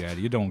 No,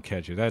 Daddy, you don't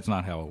catch it. That's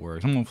not how it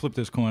works. I'm going to flip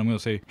this coin. I'm going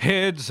to say,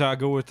 heads, I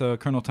go with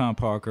Colonel Tom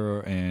Parker,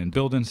 and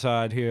build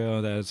inside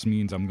here, that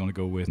means I'm going to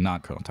go with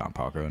not Colonel Tom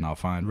Parker, and I'll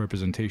find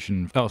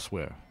representation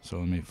elsewhere. So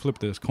let me flip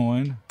this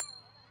coin.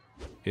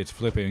 It's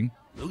flipping.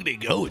 Look at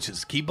it go.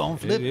 Just keep on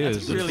flipping. It That's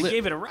is. a You good really flip.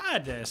 gave it a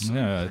ride there, son.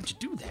 Yeah. How'd you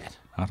do that?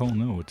 I don't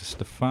know. It's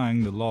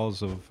defying the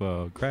laws of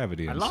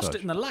gravity I and lost such.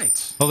 it in the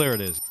lights. Oh, there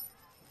it is.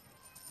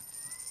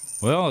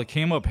 Well, it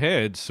came up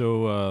heads,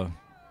 so,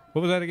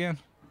 what was that again?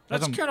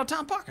 That's I'm- Colonel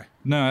Tom Parker.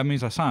 No, that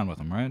means I signed with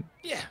him, right?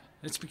 Yeah,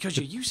 it's because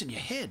you're using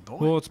your head, boy.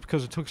 Well, it's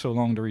because it took so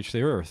long to reach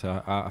the Earth.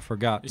 I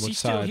forgot Is what he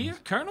still side. here,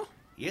 Colonel?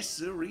 Yes,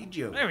 sir,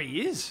 Joe. There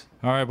he is.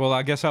 All right, well,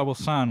 I guess I will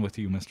sign with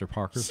you, Mr.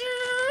 Parker.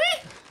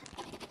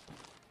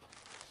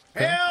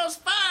 Hell's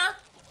fire.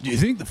 Do you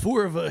think the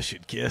 4 of us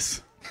should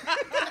kiss?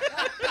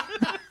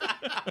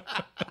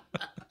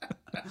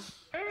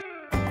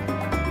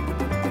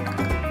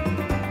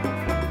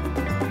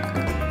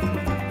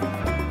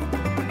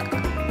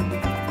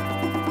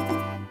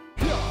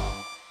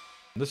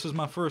 This is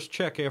my first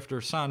check after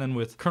signing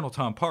with Colonel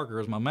Tom Parker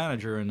as my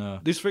manager,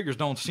 and these figures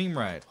don't seem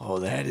right. Oh,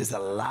 that is a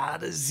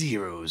lot of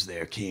zeros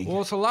there, King.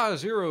 Well, it's a lot of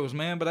zeros,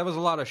 man, but that was a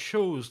lot of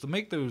shows to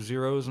make those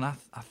zeros, and I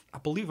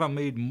believe I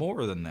made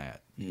more than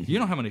that. You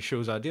know how many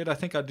shows I did? I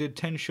think I did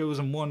 10 shows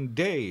in one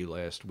day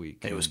last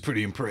week. It was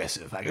pretty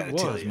impressive, I gotta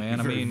was, tell you. man.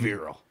 I Very mean-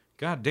 virile.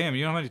 God damn,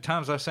 you know how many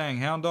times I sang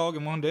Hound Dog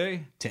in one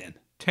day? 10.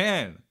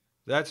 10.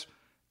 That's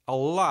a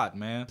lot,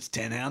 man. It's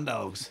 10 hound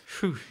dogs.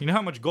 Whew. You know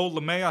how much gold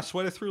LeMay I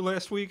sweated through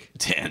last week?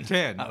 10.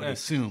 10. I would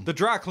assume. The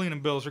dry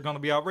cleaning bills are going to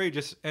be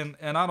outrageous, and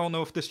I don't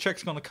know if this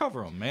check's going to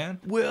cover them, man.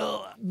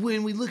 Well,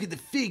 when we look at the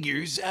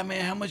figures, I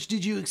mean, how much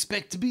did you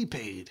expect to be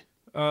paid?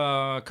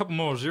 A couple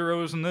more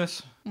zeros in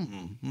this,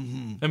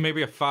 and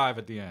maybe a 5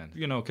 at the end,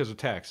 you know, because of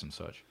tax and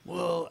such.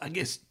 Well, I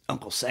guess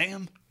Uncle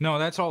Sam? No,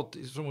 that's all.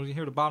 So when you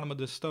hear the bottom of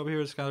this stub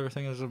here, it's got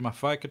everything. There's my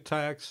FICA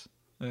tax,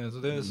 there's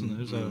this, and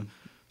there's a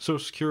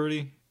Social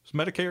Security. Is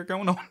Medicare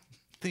going on?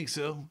 Think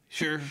so.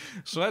 Sure.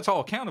 So that's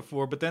all accounted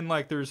for. But then,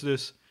 like, there's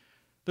this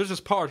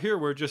part here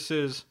where it just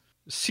says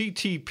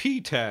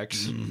CTP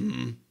tax,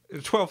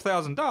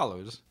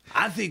 $12,000.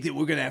 I think that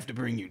we're going to have to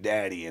bring your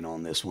daddy in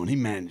on this one. He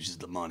manages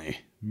the money.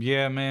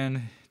 Yeah,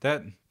 man,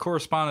 that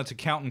correspondence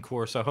accounting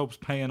course I hope's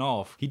paying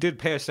off. He did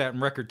pass that in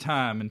record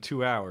time in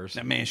 2 hours.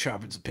 That man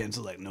sharpens a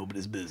pencil like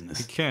nobody's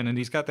business. Ken, and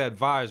he's got that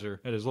visor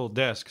at his little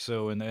desk,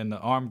 so and the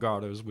arm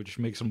garters, which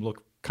makes him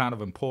look kind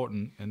of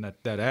important in that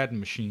adding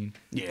machine.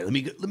 Yeah, let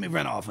me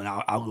run off and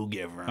I'll go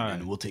get Vernon right.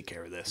 and we'll take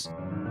care of this.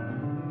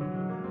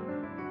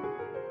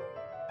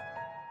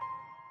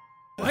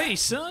 Hey,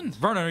 son.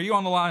 Vernon, are you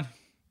on the line?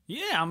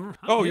 Yeah, I'm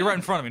Oh, yeah. you're right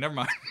in front of me. Never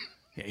mind.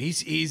 Yeah,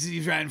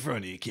 he's right in front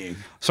of you, King.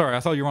 Sorry, I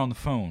thought you were on the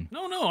phone.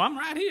 No, I'm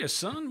right here,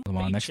 son.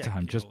 Lamar, next Paycheck,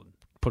 time, you just old-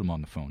 put him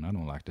on the phone. I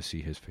don't like to see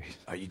his face.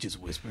 Are you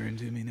just whispering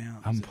to me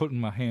now? I'm putting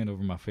my hand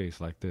over my face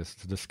like this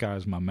to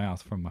disguise my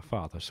mouth from my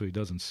father so he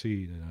doesn't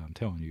see that I'm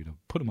telling you to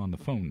put him on the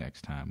phone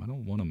next time. I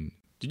don't want him...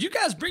 Did you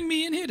guys bring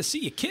me in here to see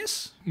you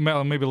kiss?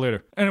 Well, maybe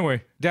later.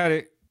 Anyway,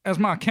 Daddy, as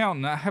my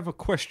accountant, I have a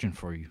question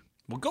for you.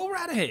 Well, go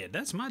right ahead.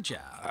 That's my job.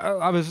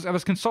 I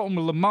was consulting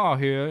with Lamar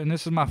here, and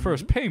this is my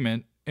first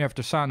payment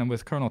after signing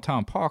with Colonel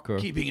Tom Parker.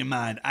 Keeping in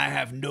mind, I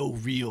have no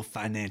real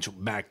financial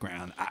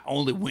background. I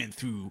only went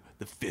through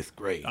the 5th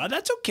grade.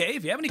 That's okay.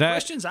 If you have any That-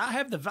 questions, I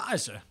have the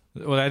visor.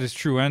 Well, that is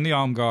true, and the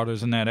arm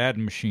garters and that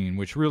adding machine,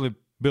 which really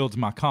builds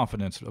my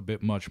confidence a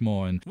bit much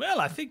more. And Well,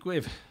 I think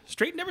we've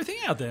straightened everything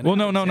out there. well,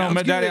 no, Sounds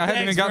my Daddy, good. I haven't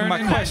even Thanks, gotten my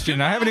Vernon.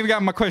 question. I haven't even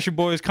gotten my question,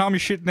 boys. Calm your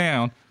shit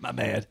down. My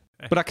bad.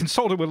 But I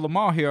consulted with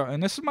Lamar here,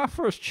 and this is my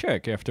first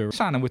check after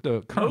signing with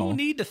the Colonel. No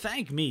need to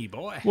thank me,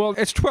 boy. Well,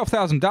 it's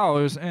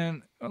 $12,000,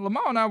 and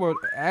Lamar and I were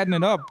adding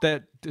it up.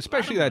 That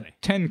especially money.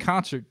 that 10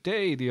 concert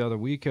day the other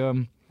week.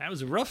 That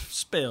was a rough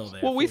spell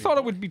there. Well, we for you, thought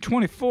it boy. would be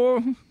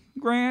 24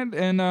 grand,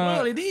 and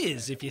Well, it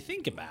is if you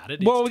think about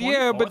it. It's well,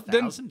 yeah, but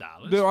then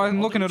 $24,000 there- for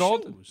I'm looking those at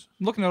all shoes.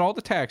 looking at all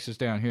the taxes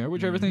down here,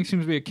 which everything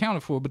seems to be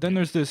accounted for. But then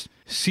there's this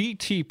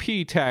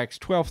CTP tax,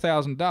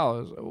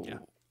 $12,000.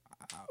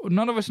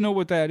 None of us know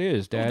what that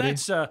is, Well, Daddy.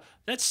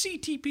 that's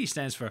CTP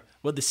stands for.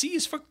 Well, the C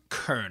is for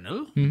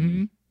Colonel,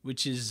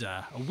 which is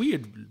a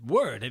weird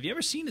word. Have you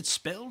ever seen it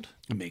spelled?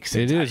 It makes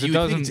sense. It is. You It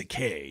would think doesn't- it's a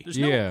K. There's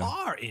Yeah. no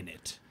R in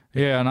it.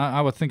 Yeah, and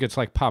I would think it's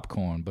like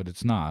popcorn, but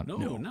it's not.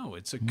 No,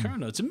 it's a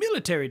colonel. It's a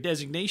military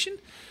designation.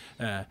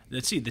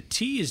 Let's see. The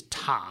T is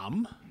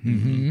Tom,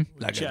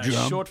 Like which a is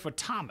drum. short for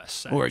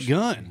Thomas. Or a actually.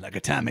 gun, like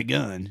a Tommy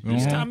gun.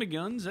 These Tommy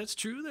guns, that's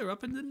true. They're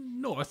up in the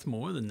north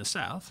more than the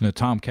south. The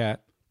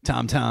Tomcat.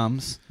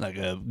 Tom-toms, like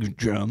a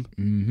drum.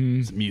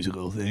 Mm-hmm. It's a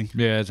musical thing.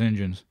 Yeah, it's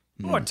engines.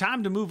 Oh,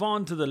 time to move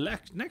on to the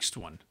next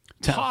one.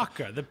 Tom.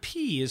 Parker. The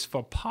P is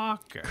for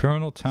Parker.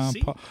 Colonel Tom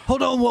See? Parker.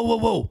 Hold on,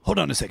 whoa. Hold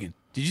on a second.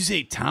 Did you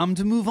say Tom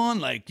to move on?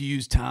 Like you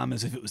use Tom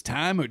as if it was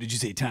time, or did you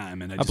say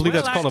time? And I just believe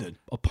that's Well, called understood?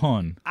 a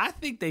pun. I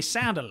think they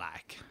sound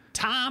alike.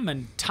 Tom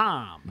and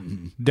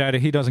Tom. Daddy,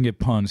 he doesn't get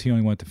puns. He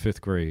only went to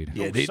 5th grade.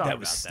 Yeah, Oh, they, sorry that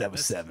was about that. that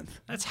was 7th.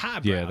 That's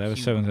highbrow. Yeah, that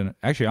was humor. 7th. And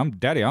actually,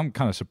 I'm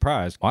kind of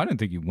surprised. Well, I didn't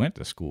think you went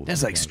to school.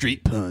 That's like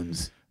street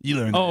puns. You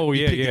learn. Oh, that.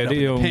 You yeah, pick it yeah, up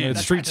they, in the pen. it's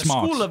That's street right, the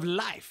smarts. School of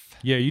Life.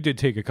 Yeah, you did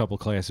take a couple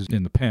classes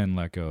in the pen,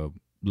 like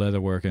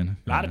leather working.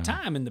 A lot of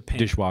time in the pen.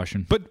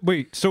 Dishwashing. But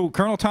wait, so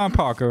Colonel Tom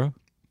Parker,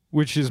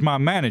 which is my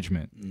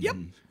management. Yep.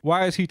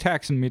 Why is he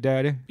taxing me,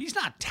 Daddy? He's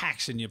not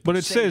taxing you. But per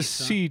it se, says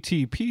son.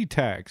 CTP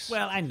tax.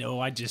 Well, I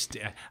know. I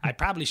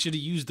probably should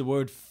have used the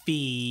word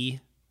fee.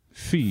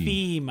 Fee.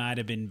 Fee might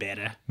have been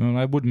better. Well,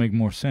 that would make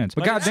more sense.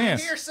 But But goddamn.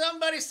 I hear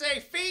somebody say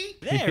fee.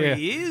 There Yeah.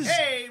 he is.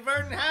 Hey,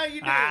 Vernon, how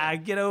you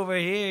doing? Get over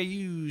here,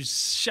 you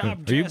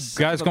sharp Are you dressed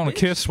guys son of a gonna bitch.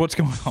 kiss? What's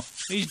going on?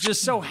 He's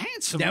just so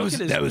handsome. That Look was at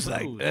his that was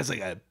like clothes. that's like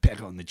a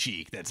peck on the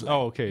cheek. That's like,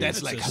 Oh, okay. That's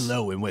That's like a-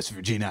 hello in West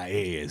Virginia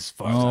as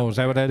far as Oh, is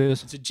that what that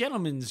is? It's a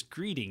gentleman's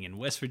greeting in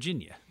West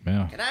Virginia.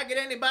 Yeah. Can I get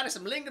anybody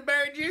some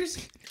lingonberry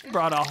juice?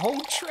 Brought a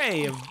whole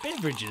tray of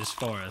beverages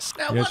for us.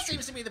 Now, Yes, what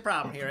seems to be the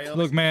problem here, Elvis?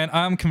 Look, man,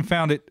 I'm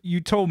confounded.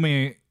 You told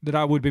me that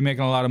I would be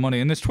making a lot of money,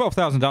 and this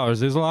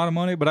 $12,000 is a lot of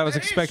money. But I was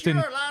That is expecting.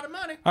 sure a lot of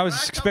money. I was Where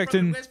come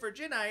expecting- from West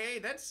Virginia,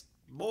 that's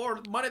more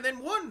money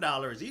than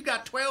 $1. You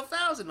got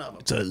 12,000 of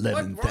them. it's What's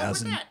wrong with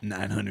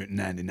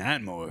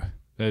 11,999 more.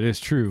 That is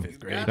true.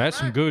 grade. That's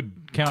some good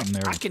counting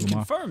there. I can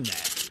Lamar. confirm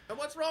that. that?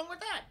 What's wrong with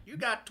that? You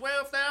got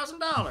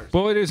 $12,000.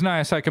 Well, it is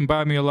nice. I can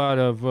buy me a lot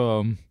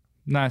of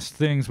nice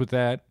things with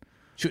that.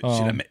 Should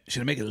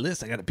I make a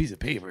list? I got a piece of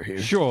paper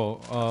here. Sure,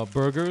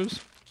 burgers,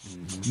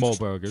 more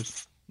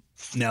burgers.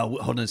 Now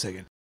hold on a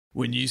second.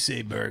 When you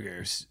say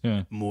burgers,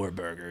 Yeah. more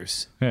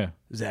burgers, Yeah.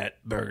 is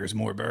that burgers,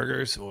 more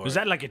burgers, or Was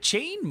that like a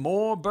chain?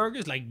 More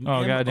burgers? Like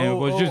Oh goddamn!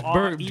 Well, just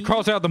M-O-O-R-E?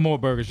 cross out the more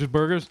burgers. Just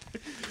burgers.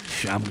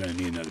 I'm gonna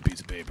need another piece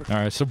of paper. All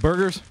right. So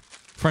burgers,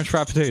 French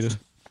fried potatoes,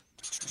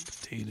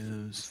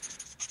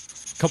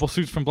 Potatoes, couple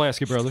suits from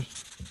Blasky Brothers,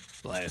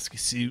 Lasky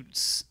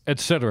suits.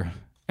 etc.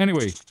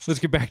 Anyway, let's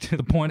get back to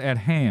the point at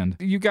hand.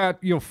 You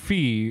got your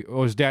fee,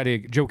 or as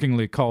Daddy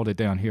jokingly called it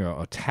down here,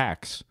 a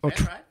tax.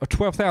 That's right. A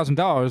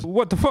 $12,000.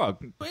 What the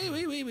fuck?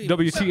 Wait.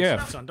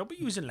 WTF. Son, don't be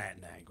using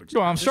Latin language.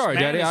 No, I'm This sorry,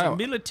 man Daddy. is a I-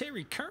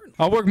 military colonel.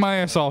 I worked my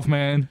ass off,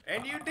 man.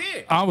 And you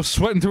did. I was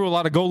sweating through a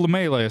lot of Golden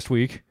May last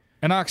week,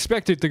 and I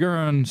expected to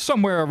earn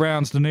somewhere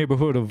around the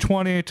neighborhood of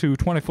 $20,000 to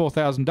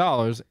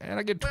 $24,000, and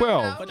I get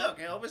 12. Well, now, look,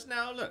 Elvis,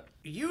 now look.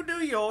 You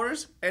do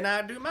yours, and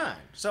I do mine.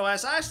 So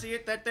as I see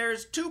it, that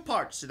there's two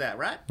parts to that,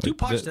 right? Two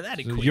parts to that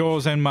equation.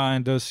 Yours and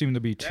mine does seem to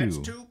be That's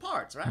two. two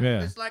parts, right?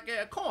 Yeah. It's like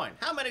a coin.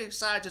 How many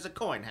sides does a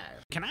coin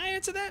have? Can I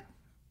answer that?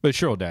 But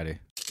sure, Daddy.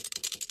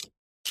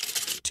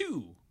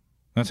 2.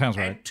 That sounds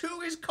right. And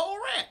two is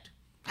correct.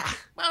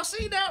 Well,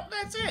 see, now,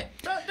 that's it.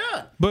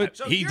 Done. But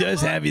So He you're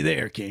does right. have you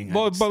there, King.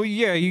 But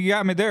yeah, you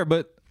got me there.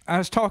 But I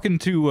was talking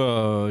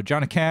to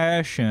Johnny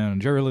Cash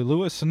and Jerry Lee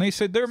Lewis, and they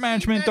said their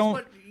management That's don't.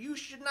 what you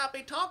should not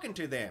be talking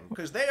to them,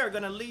 because they are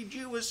going to lead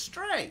you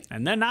astray.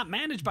 And they're not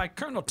managed by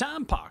Colonel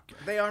Tom Parker.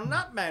 They are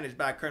not managed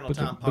by Colonel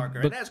Tom Parker,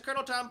 and as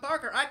Colonel Tom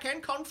Parker, I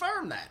can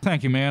confirm that.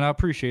 Thank you, man. I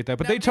appreciate that.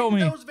 But Now, they told me.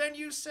 didn't those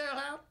venues sell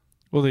out?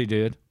 Well, they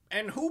did.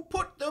 And who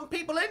put them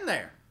people in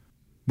there?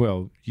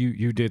 Well,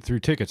 you did through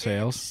ticket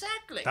sales.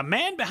 Exactly. The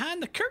man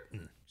behind the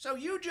curtain. So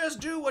you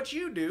just do what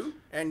you do,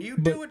 and you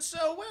do it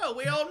so well.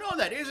 We all know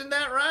that. Isn't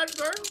that right,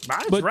 Burton?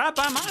 It's But- right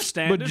by my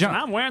standards, John-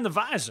 and I'm wearing the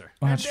visor.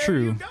 Well, that's There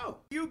true. you go.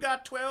 You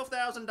got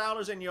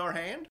 $12,000 in your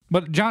hand,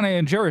 But Johnny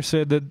and Jerry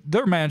said that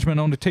their management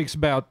only takes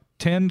about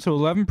 10 to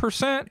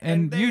 11%,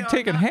 and they you are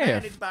taking not half.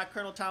 managed by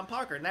Colonel Tom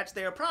Parker, and that's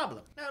their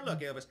problem. Now look,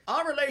 Elvis,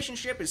 our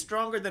relationship is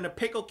stronger than a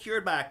pickle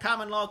cured by a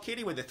common law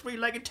kitty with a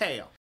three-legged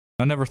tail.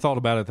 I never thought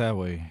about it that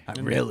way. I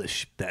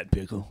relish that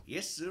pickle.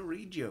 Yes,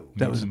 sirree, Joe.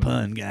 That was a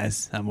pun,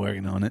 guys. I'm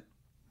working on it.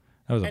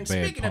 That was a And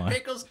bad speaking pun. of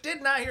pickles,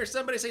 didn't I hear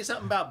somebody say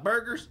something about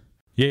burgers?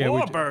 Yeah,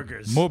 More we-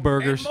 burgers. More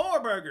burgers. And more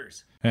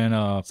burgers. And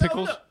So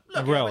pickles look,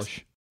 and Elvis,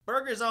 relish.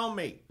 Burgers on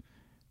me.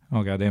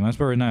 Oh, goddamn. That's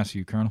very nice of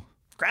you, Colonel.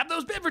 Grab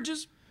those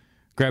beverages.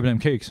 Grab them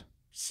cakes.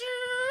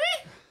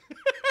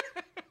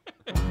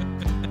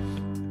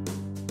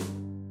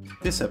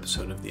 This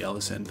episode of the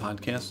Elvis N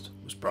Podcast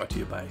was brought to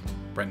you by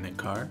Brendan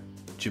Carr,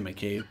 Jim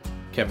McCabe,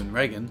 Kevin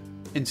Reagan,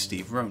 and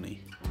Steve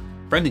Roney.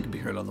 Brendan can be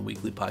heard on the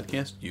weekly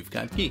podcast You've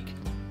Got Geek.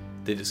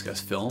 They discuss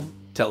film,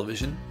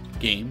 television,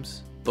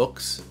 games,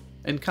 books,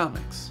 and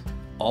comics.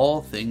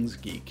 All things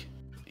geek.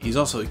 He's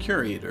also a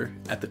curator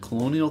at the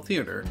Colonial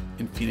Theater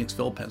in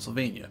Phoenixville,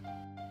 Pennsylvania.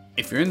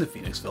 If you're in the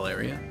Phoenixville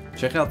area,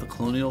 check out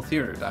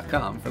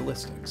thecolonialtheater.com for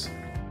listings.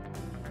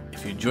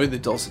 If you enjoyed the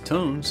dulcet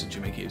tones of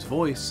Jim McCabe's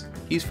voice,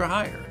 he's for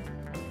hire.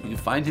 You can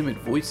find him at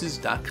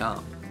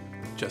voices.com.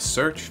 Just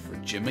search for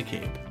Jim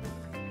McCabe.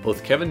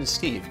 Both Kevin and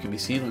Steve can be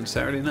seen on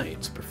Saturday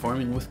nights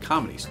performing with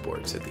Comedy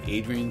Sports at the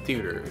Adrian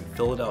Theater in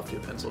Philadelphia,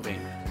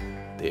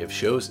 Pennsylvania. They have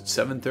shows at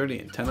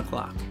 7:30 and 10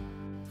 o'clock.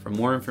 For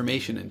more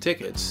information and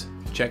tickets,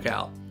 check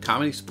out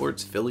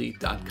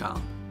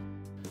comedysportsphilly.com.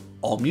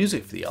 All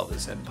music for the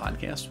Elvis N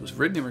Podcast was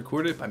written and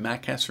recorded by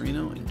Matt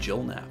Casarino and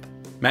Jill Knapp.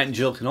 Matt and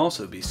Jill can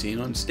also be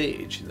seen on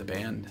stage in the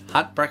band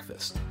Hot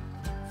Breakfast.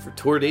 For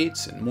tour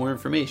dates and more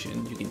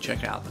information, you can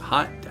check out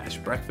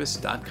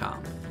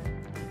hot-breakfast.com.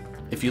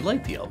 If you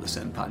like the Elvis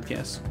N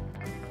Podcast,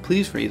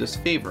 please rate us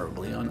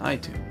favorably on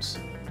iTunes.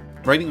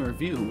 Writing a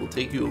review will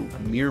take you a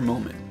mere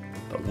moment,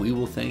 but we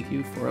will thank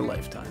you for a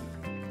lifetime.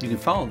 You can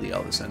follow the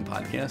Elvis N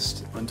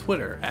Podcast on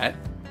Twitter at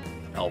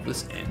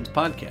Elvis N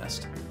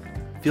Podcast.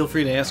 Feel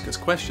free to ask us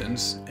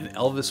questions, and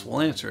Elvis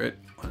will answer it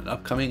on an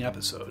upcoming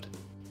episode.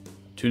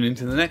 Tune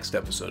into the next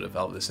episode of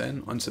Elvis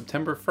N on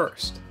September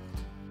 1st.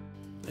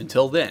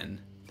 Until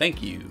then,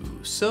 thank you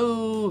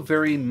so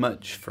very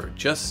much for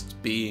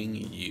just being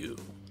you.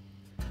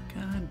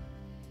 God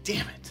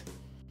damn it.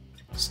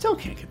 Still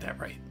can't get that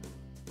right.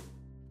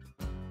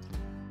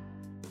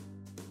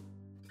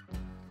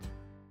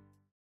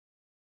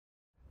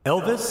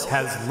 Elvis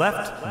has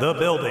left the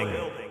building.